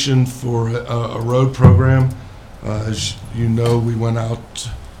resolution for a road program. As you know, we went out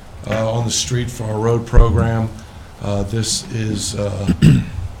on the street for our road program. This is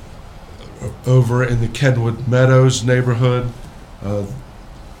over in the Kenwood Meadows neighborhood.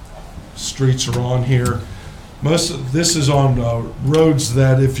 Streets are on here. Most of this is on roads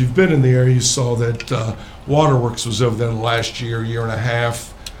that, if you've been in the area, you saw that Waterworks was over there last year and a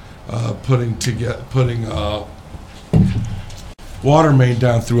half, putting water main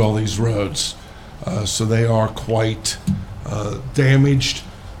down through all these roads. So they are quite damaged.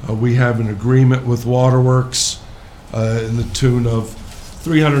 We have an agreement with Waterworks in the tune of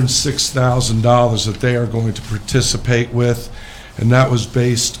 $306,000 that they are going to participate with, and that was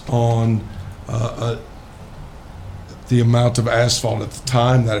based on the amount of asphalt at the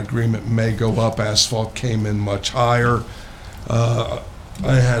time. That agreement may go up. Asphalt came in much higher. I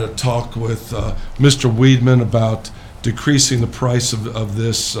had a talk with Mr. Weedman about decreasing the price of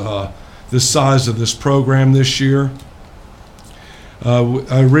this, the size of this program this year.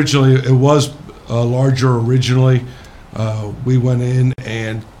 Originally, it was larger originally. We went in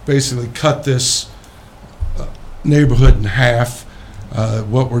and basically cut this neighborhood in half.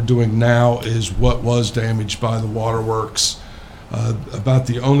 What we're doing now is what was damaged by the waterworks. About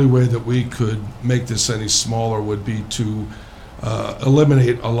the only way that we could make this any smaller would be to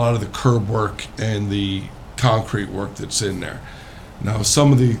eliminate a lot of the curb work and the concrete work that's in there. Now,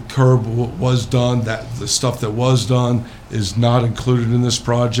 some of the curb was done, that the stuff that was done is not included in this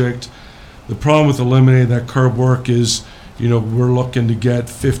project. The problem with eliminating that curb work is, we're looking to get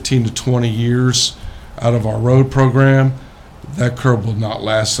 15 to 20 years out of our road program. That curb will not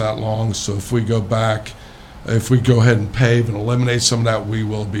last that long, so if we go ahead and pave and eliminate some of that, we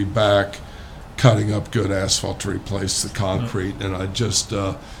will be back cutting up good asphalt to replace the concrete. And I just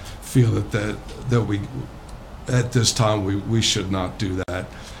feel that we, at this time, we should not do that.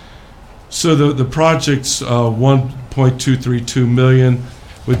 So the project's 1.232 million.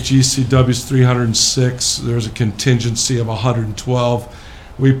 With GCW's 306, there's a contingency of 112.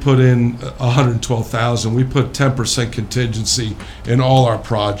 We put in 112,000. We put 10% contingency in all our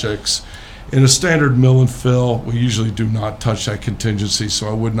projects. In a standard mill and fill, we usually do not touch that contingency, so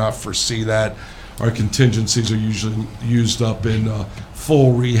I would not foresee that. Our contingencies are usually used up in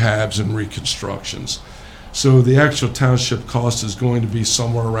full rehabs and reconstructions. So the actual township cost is going to be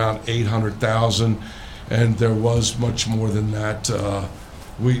somewhere around 800,000, and there was much more than that.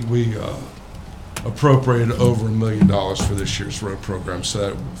 We appropriated over $1 million for this year's road program, so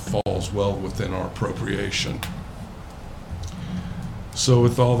that falls well within our appropriation. So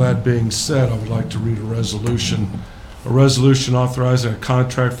with all that being said, I would like to read a resolution authorizing a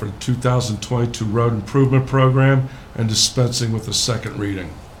contract for the 2022 road improvement program and dispensing with the second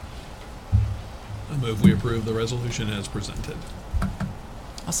reading. I move we approve the resolution as presented.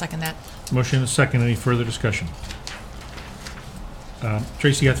 I'll second that. Motion and a second. Any further discussion?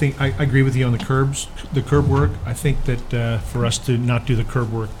 Tracy, I think I agree with you on the curb work. I think that for us to not do the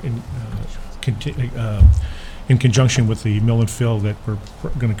curb work in conjunction with the mill and fill, that we're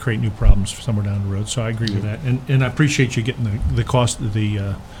going to create new problems somewhere down the road. So I agree with that, and I appreciate you getting the cost of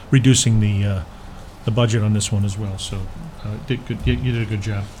the reducing the budget on this one as well. So did good. You did a good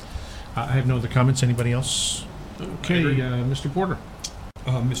job. I have no other comments. Anybody else? Okay, Mr. Porter.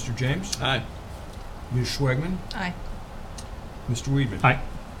 Mr. James? Aye. Ms. Schwegman? Aye. Mr. Weedman? Aye.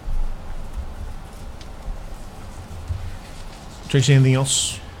 Tracy, anything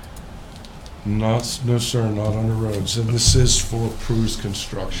else? No, sir, not on the roads. And this is for Prue's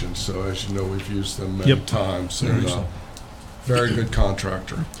Construction, so as you know, we've used them many times. And very good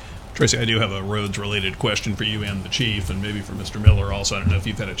contractor. Tracy, I do have a roads-related question for you and the chief, and maybe for Mr. Miller also. I don't know if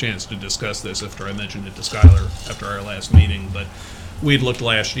you've had a chance to discuss this after I mentioned it to Skylar after our last meeting, but we'd looked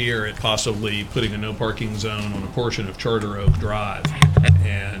last year at possibly putting a no parking zone on a portion of Charter Oak Drive.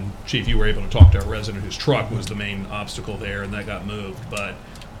 And Chief, you were able to talk to a resident whose truck was the main obstacle there, and that got moved. But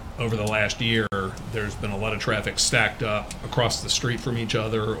over the last year, there's been a lot of traffic stacked up across the street from each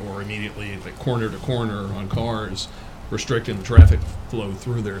other or immediately like corner to corner on cars, restricting the traffic flow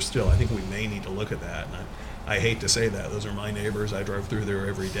through there still. I think we may need to look at that. And I hate to say that. Those are my neighbors. I drive through there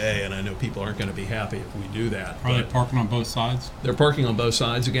every day, and I know people aren't going to be happy if we do that. Are they parking on both sides? They're parking on both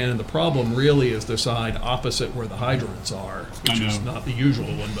sides again, and the problem really is the side opposite where the hydrants are, which is not the usual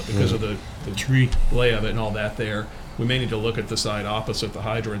one, but because of the tree lay of it and all that there, we may need to look at the side opposite the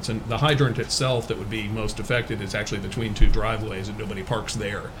hydrants. And the hydrant itself that would be most affected is actually between two driveways, and nobody parks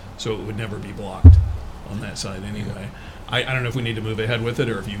there, so it would never be blocked on that side anyway. I don't know if we need to move ahead with it,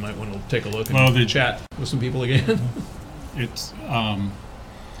 or if you might want to take a look and chat with some people again. It's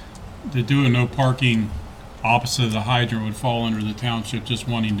to do a no parking opposite of the hydrant would fall under the township just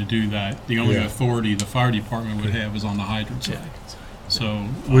wanting to do that. The only authority the fire department would have is on the hydrant side. So,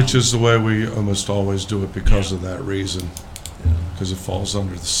 which is the way we almost always do it because of that reason, because it falls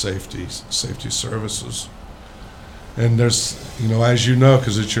under the safety services. And there's, as you know,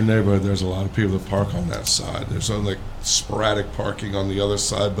 because it's your neighborhood, there's a lot of people that park on that side. There's only sporadic parking on the other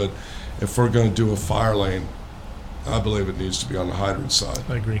side, but if we're going to do a fire lane, I believe it needs to be on the hydrant side.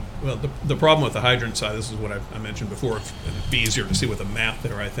 I agree. Well, the problem with the hydrant side, this is what I mentioned before, it'd be easier to see with a map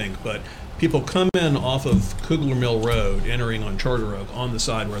there, I think, but people come in off of Kugler Mill Road, entering on Charter Oak, on the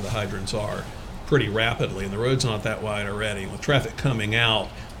side where the hydrants are, pretty rapidly, and the road's not that wide already. With traffic coming out,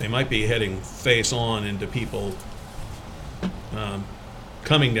 they might be heading face on into people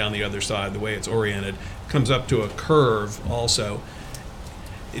coming down the other side, the way it's oriented. Comes up to a curve also.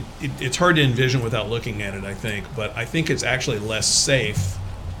 It's hard to envision without looking at it, I think, but I think it's actually less safe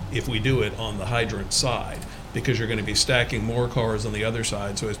if we do it on the hydrant side. because you're going to be stacking more cars on the other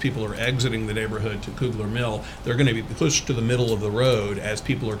side. So as people are exiting the neighborhood to Kugler Mill, they're going to be pushed to the middle of the road as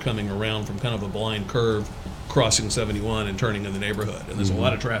people are coming around from kind of a blind curve, crossing 71 and turning in the neighborhood. And there's a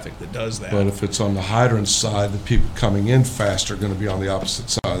lot of traffic that does that. But if it's on the hydrant side, the people coming in fast are going to be on the opposite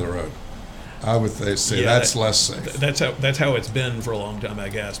side of the road. I would say Yeah, that's less safe. That's how it's been for a long time, I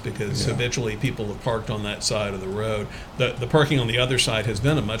guess, because habitually people have parked on that side of the road. The parking on the other side has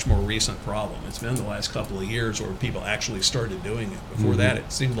been a much more recent problem. It's been the last couple of years where people actually started doing it. Before that,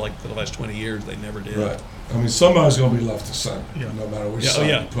 it seemed like for the last 20 years they never did. Right. I mean, somebody's going to be left to center, Yeah. no matter which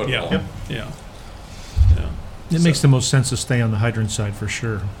side you put it on. Yeah. It makes the most sense to stay on the hydrant side for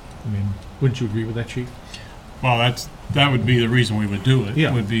sure. I mean, wouldn't you agree with that, Chief? Well, that would be the reason we would do it.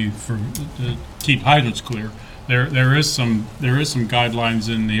 Yeah. Would be to keep hydrants clear. There is some guidelines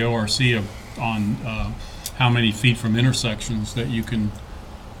in the ORC on how many feet from intersections that you can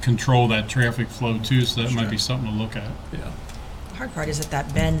control that traffic flow to. So that might be something to look at. Yeah. The hard part is at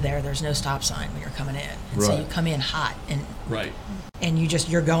that bend there's no stop sign when you're coming in. And so you come in hot Right. and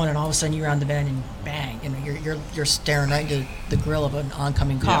you're going and all of a sudden you're on the bend and bang, you're staring right into the grill of an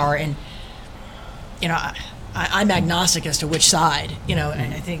oncoming car. And I'm agnostic as to which side, and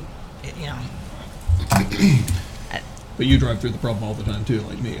I think, But you drive through the problem all the time too,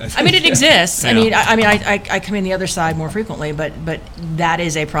 like me. I mean, it exists. Yeah. I come in the other side more frequently, but that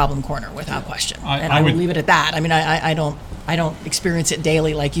is a problem corner without question. And I would leave it at that. I mean, I don't experience it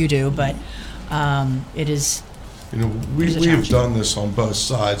daily like you do, but it is. We have done this on both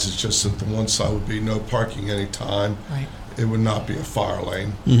sides. It's just that the one side would be no parking anytime. Right. It would not be a fire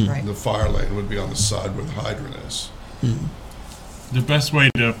lane. Right. The fire lane would be on the side where the hydrant is. The best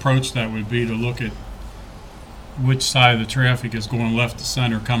way to approach that would be to look at which side of the traffic is going left to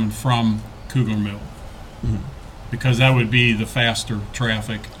center coming from Kugler Mill. Because that would be the faster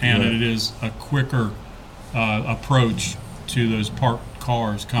traffic, and it is a quicker approach to those parked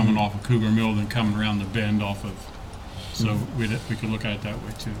cars coming off of Kugler Mill than coming around the bend off of. So we could look at it that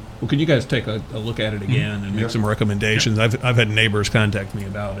way too. Well, can you guys take a look at it again and make some recommendations? I've had neighbors contact me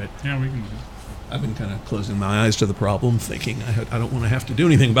about it. Yeah, we can. I've been kind of closing my eyes to the problem, thinking I don't want to have to do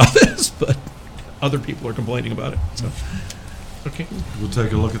anything about this, but other people are complaining about it. So, Okay. We'll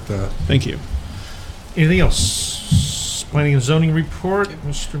take a look at that. thank you. Anything else? Planning and zoning report,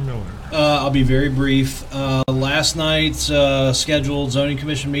 Mr. Miller. I'll be very brief. Last night's scheduled zoning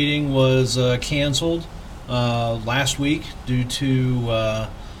commission meeting was canceled last week due to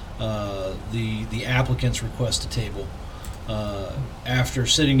the applicant's request to table. After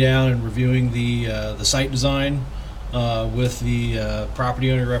sitting down and reviewing the site design with the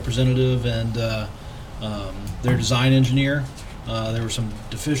property owner representative and their design engineer, there were some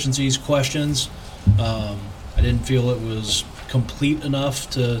deficiencies, questions. I didn't feel it was complete enough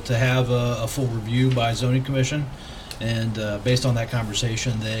to have a full review by zoning commission, and based on that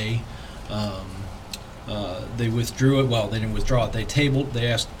conversation, they withdrew it. Well, they didn't withdraw it. They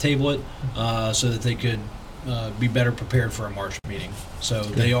asked to table it so that they could be better prepared for a March meeting. So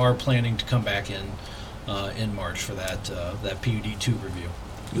they are planning to come back in March for that PUD 2 review.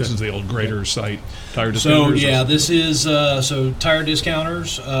 This is the old grader site, tire So discounters. yeah, this is so tire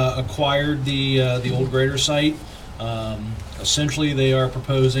discounters acquired the old grader site. Essentially, they are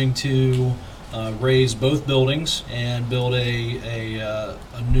proposing to raise both buildings and build a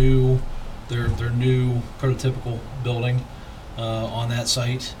new their new prototypical building on that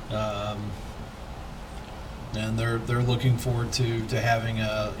site. And they're looking forward to having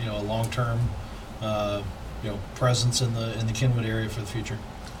a long-term presence in the Kenwood area for the future.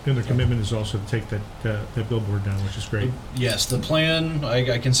 And their commitment is also to take that billboard down, which is great. Yes, the plan,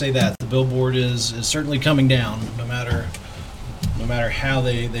 I can say that the billboard is certainly coming down, no matter how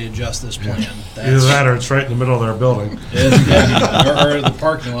they adjust this plan. Either that or it's right in the middle of their building. or the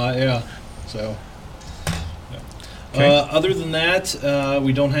parking lot, yeah. So. Okay. Other than that,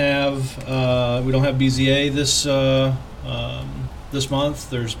 we don't have BZA this month.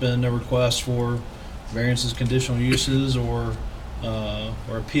 There's been no request for variances, conditional uses, or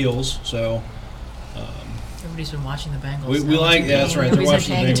appeals. So Everybody's been watching the Bengals. we like. Yeah, that's right. They're Nobody's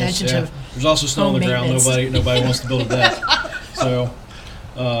been watching paying the attention Bengals. Yeah. to There's also snow on the home ground. maintenance. Nobody wants to build a deck. So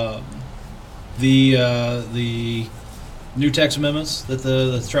the new text amendments that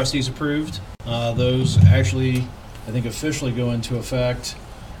the trustees approved, those actually, I think, officially go into effect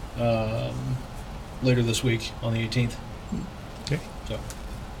later this week on the 18th. Okay. So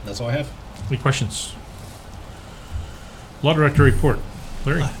that's all I have. Any questions? Law Director report.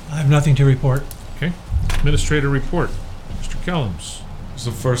 Larry. I have nothing to report. Okay. Administrator report. Mr. Kellums.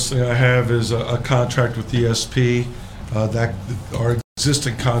 So the first thing I have is a contract with ESP. That our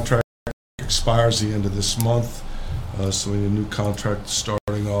existing contract expires the end of this month. So we need a new contract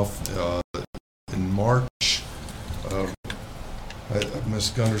starting off in March. Ms.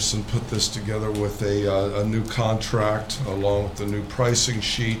 Gunderson put this together with a new contract along with the new pricing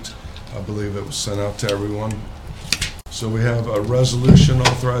sheet. I believe it was sent out to everyone. So we have a resolution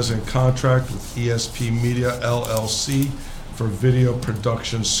authorizing a contract with ESP Media LLC for video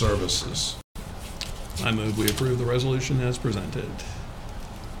production services. I move we approve the resolution as presented.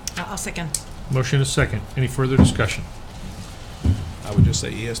 I'll second. Motion is second. Any further discussion? I would just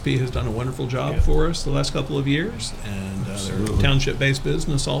say ESP has done a wonderful job for us the last couple of years, and they're a Absolutely. township-based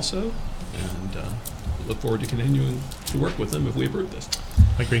business also, and we look forward to continuing to work with them if we approve this.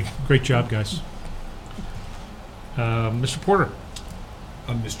 I agree. Great job, guys. Mr. Porter?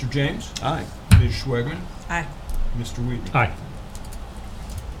 Mr. James? Aye. Ms. Schwegman? Aye. Mr. Weedman? Aye.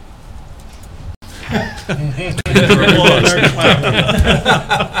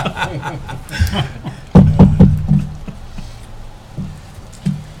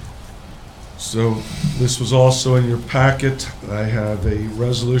 So this was also in your packet. I have a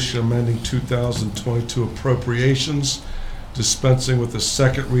resolution amending 2022 appropriations, dispensing with the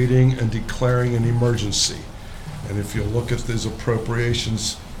second reading and declaring an emergency. And if you look at these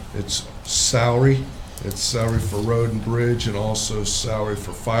appropriations, it's salary for road and bridge, and also salary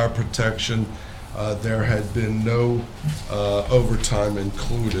for fire protection. There had been no overtime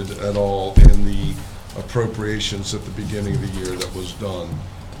included at all in the appropriations at the beginning of the year that was done.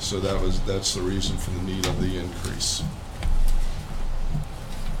 So that's the reason for the need of the increase.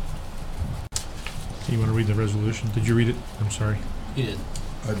 You want to read the resolution? Did you read it? I'm sorry. You did.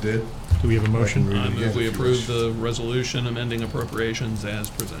 I did. Do we have a motion? Read it I again move we if you approve wish. the resolution amending appropriations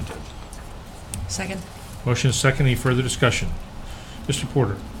as presented. Second. Motion is second. Any further discussion? Mr.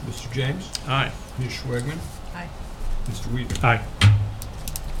 Porter? Mr. James? Aye. Ms. Schwegman? Aye. Mr. Weedman? Aye.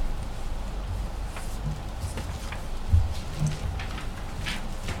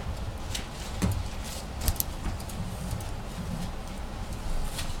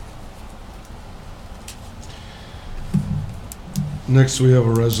 Next, we have a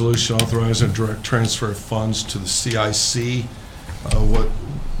resolution authorizing direct transfer of funds to the CIC.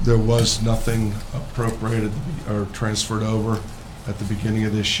 There was nothing appropriated or transferred over at the beginning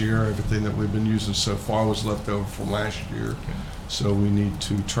of this year. Everything that we've been using so far was left over from last year. So we need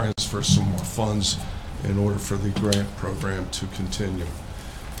to transfer some more funds in order for the grant program to continue.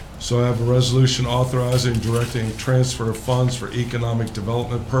 So I have a resolution authorizing directing a transfer of funds for economic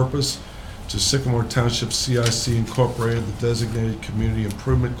development purpose to Sycamore Township CIC Incorporated, the designated Community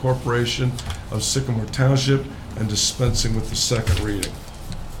Improvement Corporation of Sycamore Township, and dispensing with the second reading.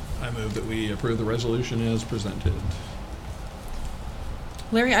 I move that we approve the resolution as presented.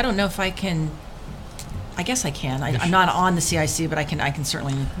 Larry, I don't know if I can, I guess I can. I'm not on the CIC, but I can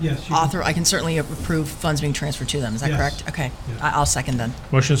certainly Yes, you I can certainly approve funds being transferred to them. Is that Yes. correct? Okay. Yeah. I'll second then.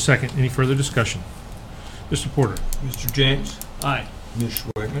 Motion is second. Any further discussion? Mr. Porter? Mr. James? Aye. Ms.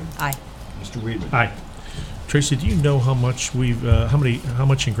 Schwegman? Aye. Mr. Weedman? Aye. Tracy, do you know how much how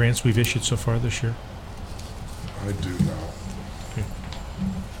much in grants we've issued so far this year? I do now. Okay.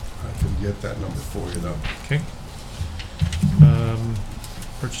 I can get that number for you, though. Okay.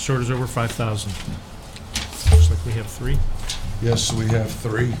 Purchase orders over 5,000. Looks like we have 3. Yes, we have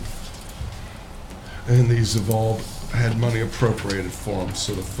 3. And these have all had money appropriated for them.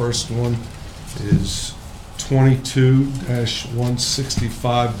 So the first one is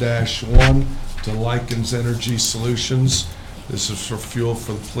 22-165-1 to Likens Energy Solutions. This is for fuel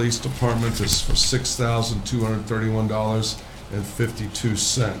for the police department. This is for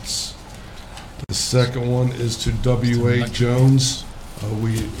 $6,231.52. The second one is to W.A. Jones.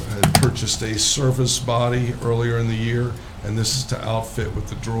 We had purchased a service body earlier in the year, and this is to outfit with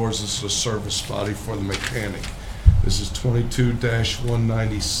the drawers. This is a service body for the mechanic. This is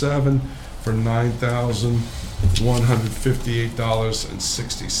 22-197 for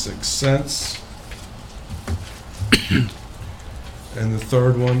 $9,158.66. And the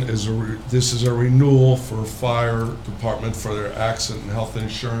third one is this is a renewal for fire department for their accident and health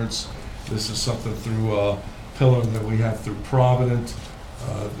insurance. This is something through a pillar that we have through Provident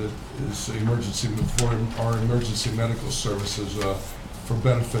that is emergency for our emergency medical services for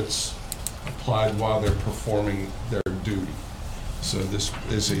benefits applied while they're performing their duty. So this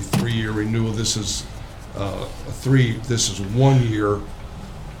is a 3-year renewal. This is this is 1 year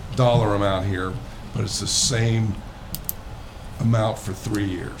dollar amount here, but it's the same amount for 3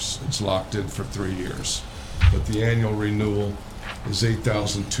 years. It's locked in for 3 years. But the annual renewal is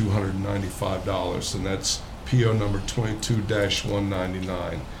 $8,295, and that's PO number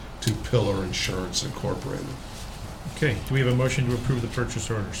 22-199 to Pillar Insurance Incorporated. Okay, do we have a motion to approve the purchase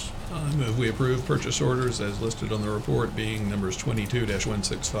orders? I move we approve purchase orders as listed on the report, being numbers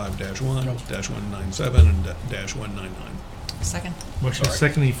 22-165-1, -197, and -199. Second. Motion is Sorry.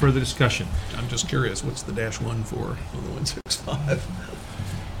 second. Any further discussion? I'm just curious, what's the -1 for on the 165?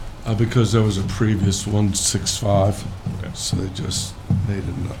 Because there was a previous 165, Okay. so they just made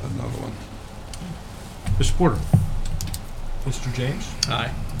another one. Mr. Porter? Mr. James?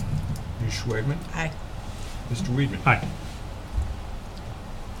 Aye. Ms. Schwagman? Aye. Mr. Weedman? Aye.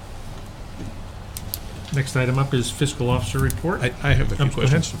 Next item up is fiscal officer report. I have a few Go ahead.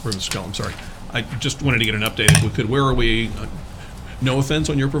 questions for Mr. Kellum, sorry. I just wanted to get an update, if we could. Where are we, no offense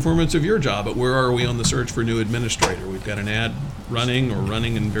on your performance of your job, but where are we on the search for new administrator? We've got an ad running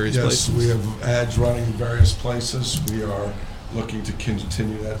in various places? Yes, we have ads running in various places. We are looking to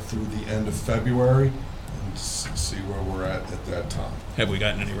continue that through the end of February and see where we're at that time. Have we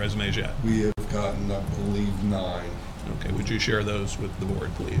gotten any resumes yet? We have gotten, I believe, 9. Okay, would you share those with the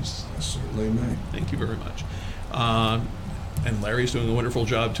board, please? I certainly may. Thank you very much. And Larry's doing a wonderful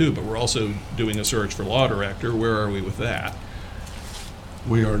job too, but we're also doing a search for law director. Where are we with that?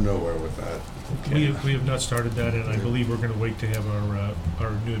 We are nowhere with that. We have not started that, and I believe we're going to wait to have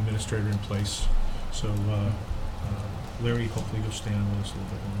our new administrator in place. So, Larry, hopefully you'll stay on with us a little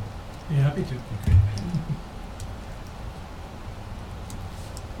bit longer. Yeah, happy to. Okay.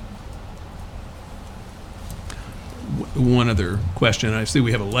 One other question. I see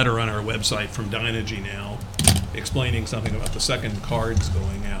we have a letter on our website from Dynegy now explaining something about the second cards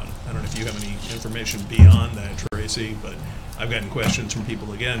going out. I don't know if you have any information beyond that, Tracy, but I've gotten questions from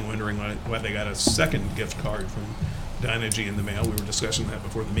people again wondering why they got a second gift card from Dynegy in the mail. We were discussing that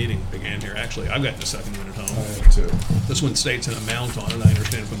before the meeting began here. Actually, I've gotten a second one at I home. have too. This one states an amount on it. I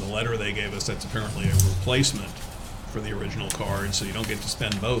understand from the letter they gave us that's apparently a replacement for the original card, so you don't get to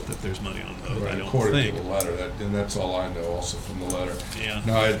spend both if there's money on both, I Right, don't according think. to the letter, and that's all I know also from the letter. Yeah.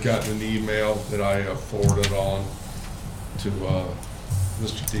 Now, I had gotten an email that I forwarded on to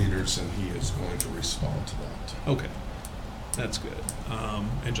Mr. Dieters, and he is going to respond to that. Okay, that's good.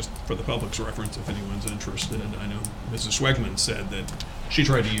 And just for the public's reference, if anyone's interested, I know Mrs. Schwegman said that she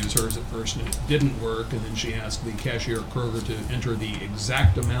tried to use hers at first and it didn't work, and then she asked the cashier at Kroger to enter the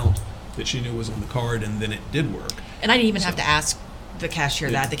exact amount that she knew was on the card, and then it did work. And I didn't even have to ask the cashier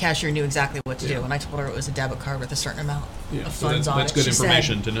Yeah. that. The cashier knew exactly what to Yeah. do, and I told her it was a debit card with a certain amount Yeah, of so funds on that's it. good She said-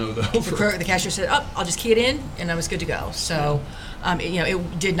 information to know, though. The cashier said, "Oh, I'll just key it in," and I was good to go. So,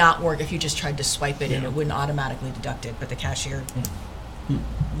 it did not work if you just tried to swipe it and Yeah. it wouldn't automatically deduct it. But the cashier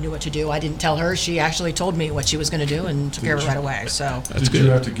knew what to do. I didn't tell her. She actually told me what she was going to do and took care of it right away. So That's Did you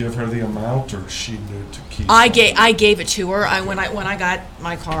good. have to give her the amount, or she knew to keep? I something? gave it to her. When I got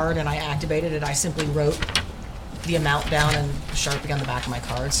my card and I activated it, I simply wrote the amount down in Sharpie on the back of my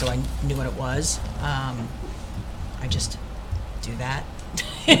card, so I knew what it was. I just do that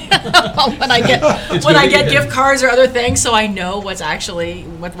when I get gift cards or other things, so I know what's actually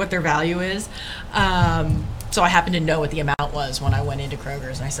what their value is. So I happened to know what the amount was when I went into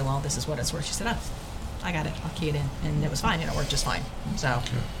Kroger's, and I said, "Well, this is what it's worth." She said, "Oh, I got it. I'll key it in," and it was fine. It worked just fine. So,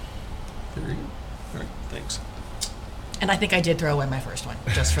 Very good. All right, thanks. and I think I did throw away my first one,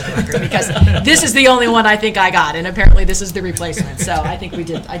 just for the record, because this is the only one I think I got, and apparently this is the replacement. So I think we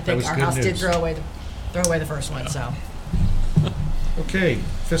did. I think was our good house did news. throw away the first one. So. Okay,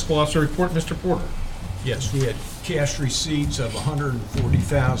 fiscal officer report, Mr. Porter. Yes, we had cash receipts of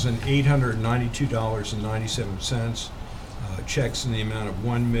 $140,892.97. Checks in the amount of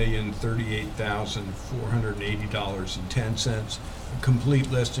 $1,038,480.10. A complete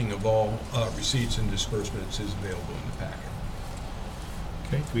listing of all receipts and disbursements is available in the packet.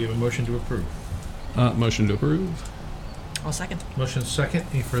 Okay, do we have a motion to approve? Motion to approve. I'll second. Motion is second.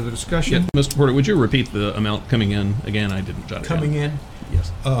 Any further discussion? Yeah, Mr. Porter, would you repeat the amount coming in again? I didn't jot it down. Coming in,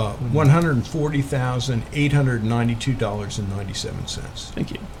 Yes. $140,892.97.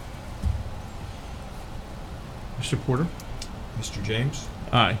 Thank you. Mr. Porter? Mr. James?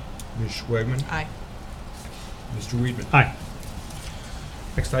 Aye. Ms. Schwegman? Aye. Mr. Weedman? Aye.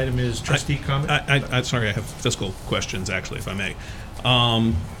 Next item is trustee comment. Sorry, I have fiscal questions, actually, if I may.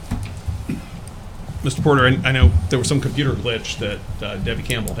 Mr. Porter, I know there was some computer glitch that Debbie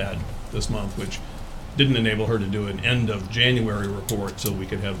Campbell had this month, which didn't enable her to do an end of January report so we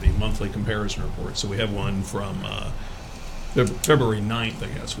could have the monthly comparison report. So we have one from February 9th, I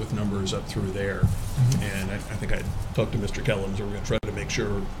guess, with numbers up through there. And I think I talked to Mr. Kellum, so we're going to try to make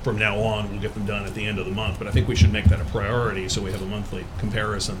sure from now on we'll get them done at the end of the month. But I think we should make that a priority so we have a monthly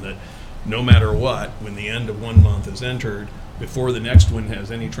comparison that no matter what, when the end of one month is entered, before the next one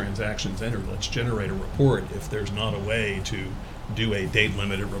has any transactions entered, let's generate a report if there's not a way to do a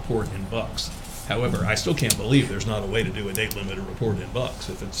date-limited report in bucks. However, I still can't believe there's not a way to do a date-limited report in bucks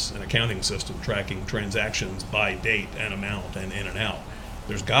if it's an accounting system tracking transactions by date and amount and in and out.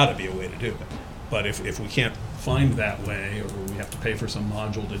 There's got to be a way to do it. But if we can't find that way, or we have to pay for some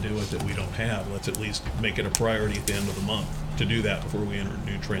module to do it that we don't have, let's at least make it a priority at the end of the month to do that before we enter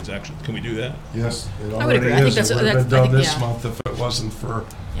new transactions. Can we do that? Yes, it I would already agree. I think is. that's- It would have been that's- I done think- this yeah. month if it wasn't for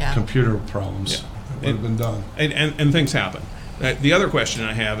Yeah. computer problems. Yeah. It would have been done. And things happen. The other question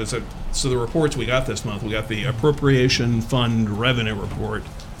I have is that, so the reports we got this month, we got the appropriation fund revenue report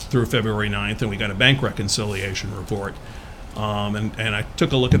through February 9th, and we got a bank reconciliation report. And I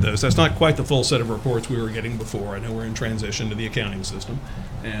took a look at those. That's not quite the full set of reports we were getting before. I know we're in transition to the accounting system,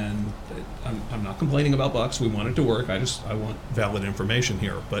 and I'm not complaining about bucks. We want it to work. I want valid information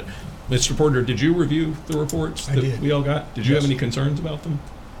here. But, Mr. Porter, did you review the reports I that did. we all got? Did you have Yes. any concerns about them?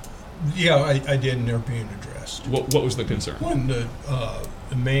 Yeah, I did, and they're being addressed. What was the concern? One, the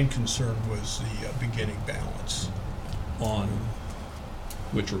main concern was the beginning balance On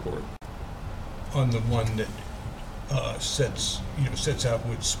which report? on the one that sets out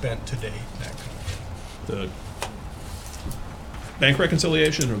what's spent to date, and that kind of thing. The bank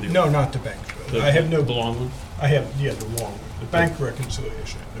reconciliation or the? No, not the bank. The- I have no. The long one? I have, yeah, the long one. The bank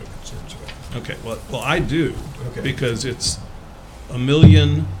reconciliation, I have no concerns about. Okay, well, I do, Okay. because it's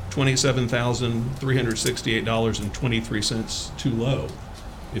 $1,027,368.23 too low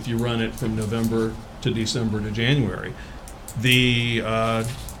if you run it from November to December to January. The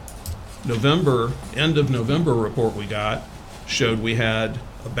end of November report we got showed we had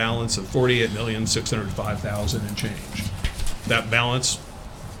a balance of $48,605,000 and change. That balance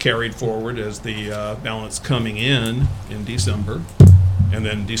carried forward as the balance coming in December. And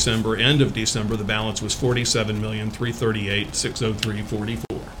then end of December, the balance was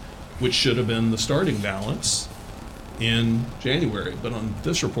 $47,338,603.44, which should have been the starting balance in January. But on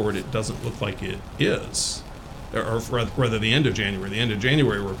this report, it doesn't look like it is. Or rather, the end of January. The end of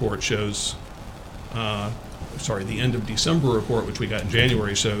January report shows, the end of December report, which we got in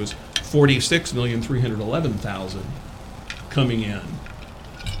January, shows $46,311,000 coming in.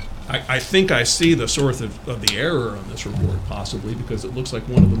 I think I see the source of the error on this report, possibly, because it looks like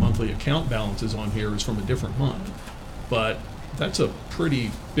one of the monthly account balances on here is from a different month. But that's a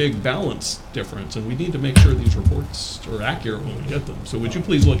pretty big balance difference, and we need to make sure these reports are accurate when we get them. So would you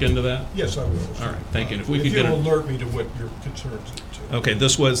please look into that? Yes, I will. All right, thank you. And if we could get you'll a- alert me to what your concerns are, too. Okay,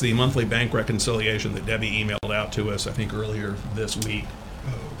 this was the monthly bank reconciliation that Debbie emailed out to us, I think, earlier this week.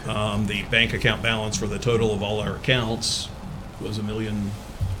 Oh, okay. The bank account balance for the total of all our accounts was $1 million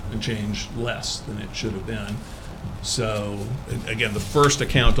and change less than it should have been. So, again, the first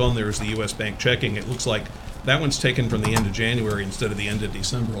account on there is the U.S. Bank checking. It looks like that one's taken from the end of January instead of the end of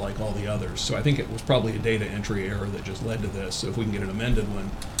December like all the others. So I think it was probably a data entry error that just led to this. So if we can get an amended one,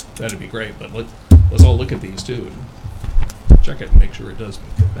 that'd be great. But let's all look at these too and check it and make sure it does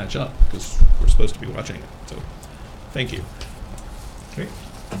match up, because we're supposed to be watching it. So, thank you. Okay.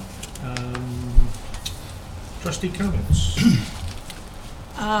 Trustee comments?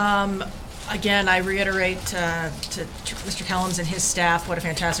 Again, I reiterate to Mr. Kellums and his staff what a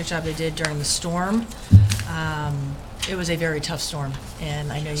fantastic job they did during the storm. It was a very tough storm,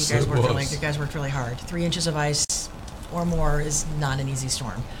 and I know you guys worked really hard. 3 inches of ice or more is not an easy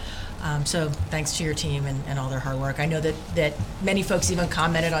storm. So thanks to your team and all their hard work. I know that many folks even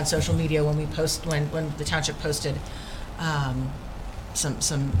commented on social media when the township posted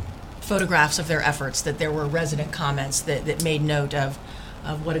some photographs of their efforts, that there were resident comments that made note of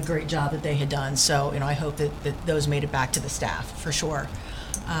what a great job that they had done. So, I hope that those made it back to the staff, for sure.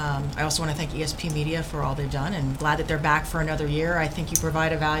 I also want to thank ESP Media for all they've done, and glad that they're back for another year. I think you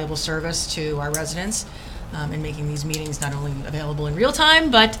provide a valuable service to our residents in making these meetings not only available in real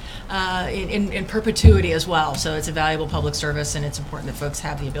time, but in perpetuity as well. So it's a valuable public service, and it's important that folks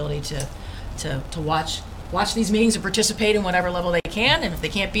have the ability to watch these meetings and participate in whatever level they can. And if they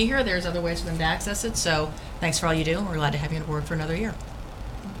can't be here, there's other ways for them to access it. So thanks for all you do. We're glad to have you on board for another year.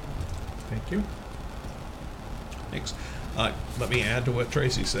 Thank you. Thanks. Let me add to what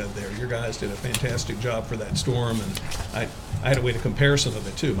Tracy said there. Your guys did a fantastic job for that storm, and I had a way to compare some of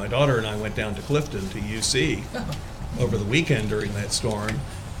it too. My daughter and I went down to Clifton to UC over the weekend during that storm,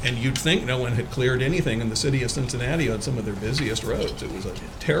 and you'd think no one had cleared anything in the city of Cincinnati on some of their busiest roads. It was a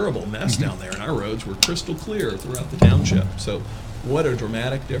terrible mess down there, and our roads were crystal clear throughout the township. So what a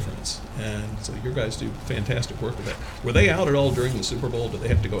dramatic difference. And so your guys do fantastic work with that. Were they out at all during the Super Bowl? Did they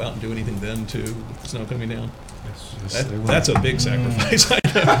have to go out and do anything then too, with the snow coming down? Yes, they were. That's a big sacrifice, I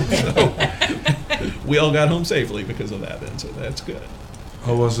know. So, we all got home safely because of that then, so that's good.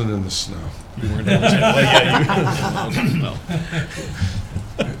 I wasn't in the snow. You weren't in the snow. Well,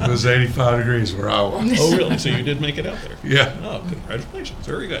 yeah, It was 85 degrees where I was. Oh, really? So you did make it out there? Yeah. Oh, congratulations.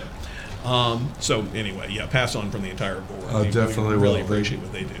 Very good. So anyway, yeah, pass on from the entire board. I definitely will. Really appreciate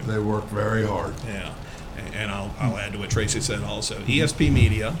what they do. They work very hard. Yeah. And I'll add to what Tracy said also. ESP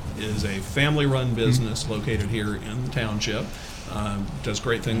Media is a family-run business located here in the township. Does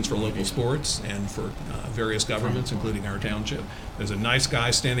great things for local sports and for various governments, including our township. There's a nice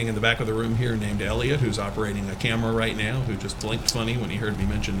guy standing in the back of the room here named Elliot, who's operating a camera right now, who just blinked funny when he heard me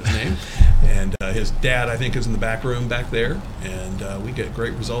mention his name. And his dad, I think, is in the back room back there. And we get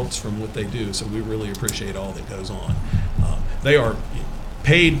great results from what they do, so we really appreciate all that goes on. They are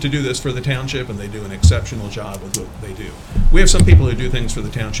paid to do this for the township, and they do an exceptional job with what they do. We have some people who do things for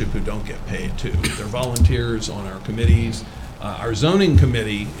the township who don't get paid, too. They're volunteers on our committees. Our zoning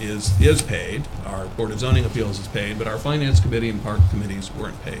committee is paid. Our Board of Zoning Appeals is paid, but our finance committee and park committees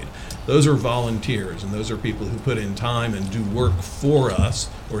weren't paid. Those are volunteers, and those are people who put in time and do work for us,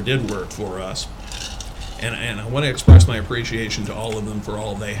 or did work for us. And I want to express my appreciation to all of them for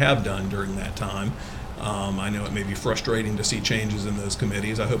all they have done during that time. I know it may be frustrating to see changes in those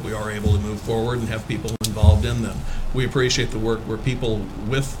committees. I hope we are able to move forward and have people involved in them. We appreciate the work where people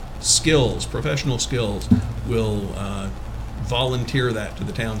with skills, professional skills, will volunteer that to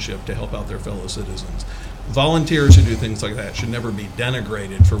the township to help out their fellow citizens. Volunteers who do things like that should never be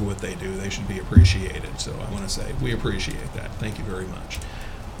denigrated for what they do. They should be appreciated. So I want to say we appreciate that. Thank you very much.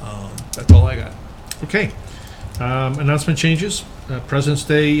 That's all I got. Okay. Announcement changes. President's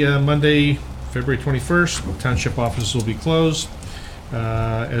Day, Monday, February 21st. Township offices will be closed.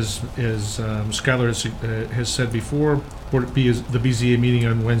 As Skylar has said before, the BZA meeting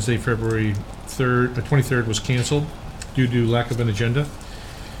on Wednesday, February 23rd was canceled due to lack of an agenda.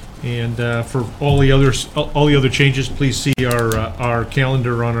 And for all the other changes, please see our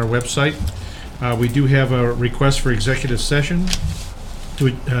calendar on our website. We do have a request for executive session.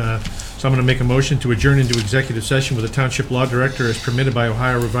 So I'm going to make a motion to adjourn into executive session with the Township Law Director as permitted by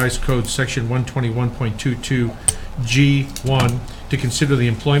Ohio Revised Code Section 121.22 G1 to consider the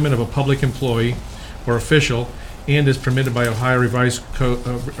employment of a public employee or official, and as permitted by Ohio Revised Code,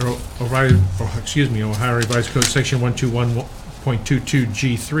 Ohio Revised Code Section 121.22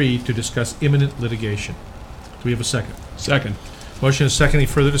 G3 to discuss imminent litigation. Do we have a second? Second. Motion is second. Any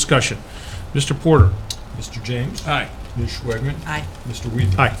further discussion? Mr. Porter. Mr. James? Aye. Ms. Schwegman? Aye. Mr.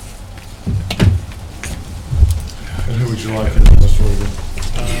 Wheaton? Aye. And who would you like, Mr. Weaver?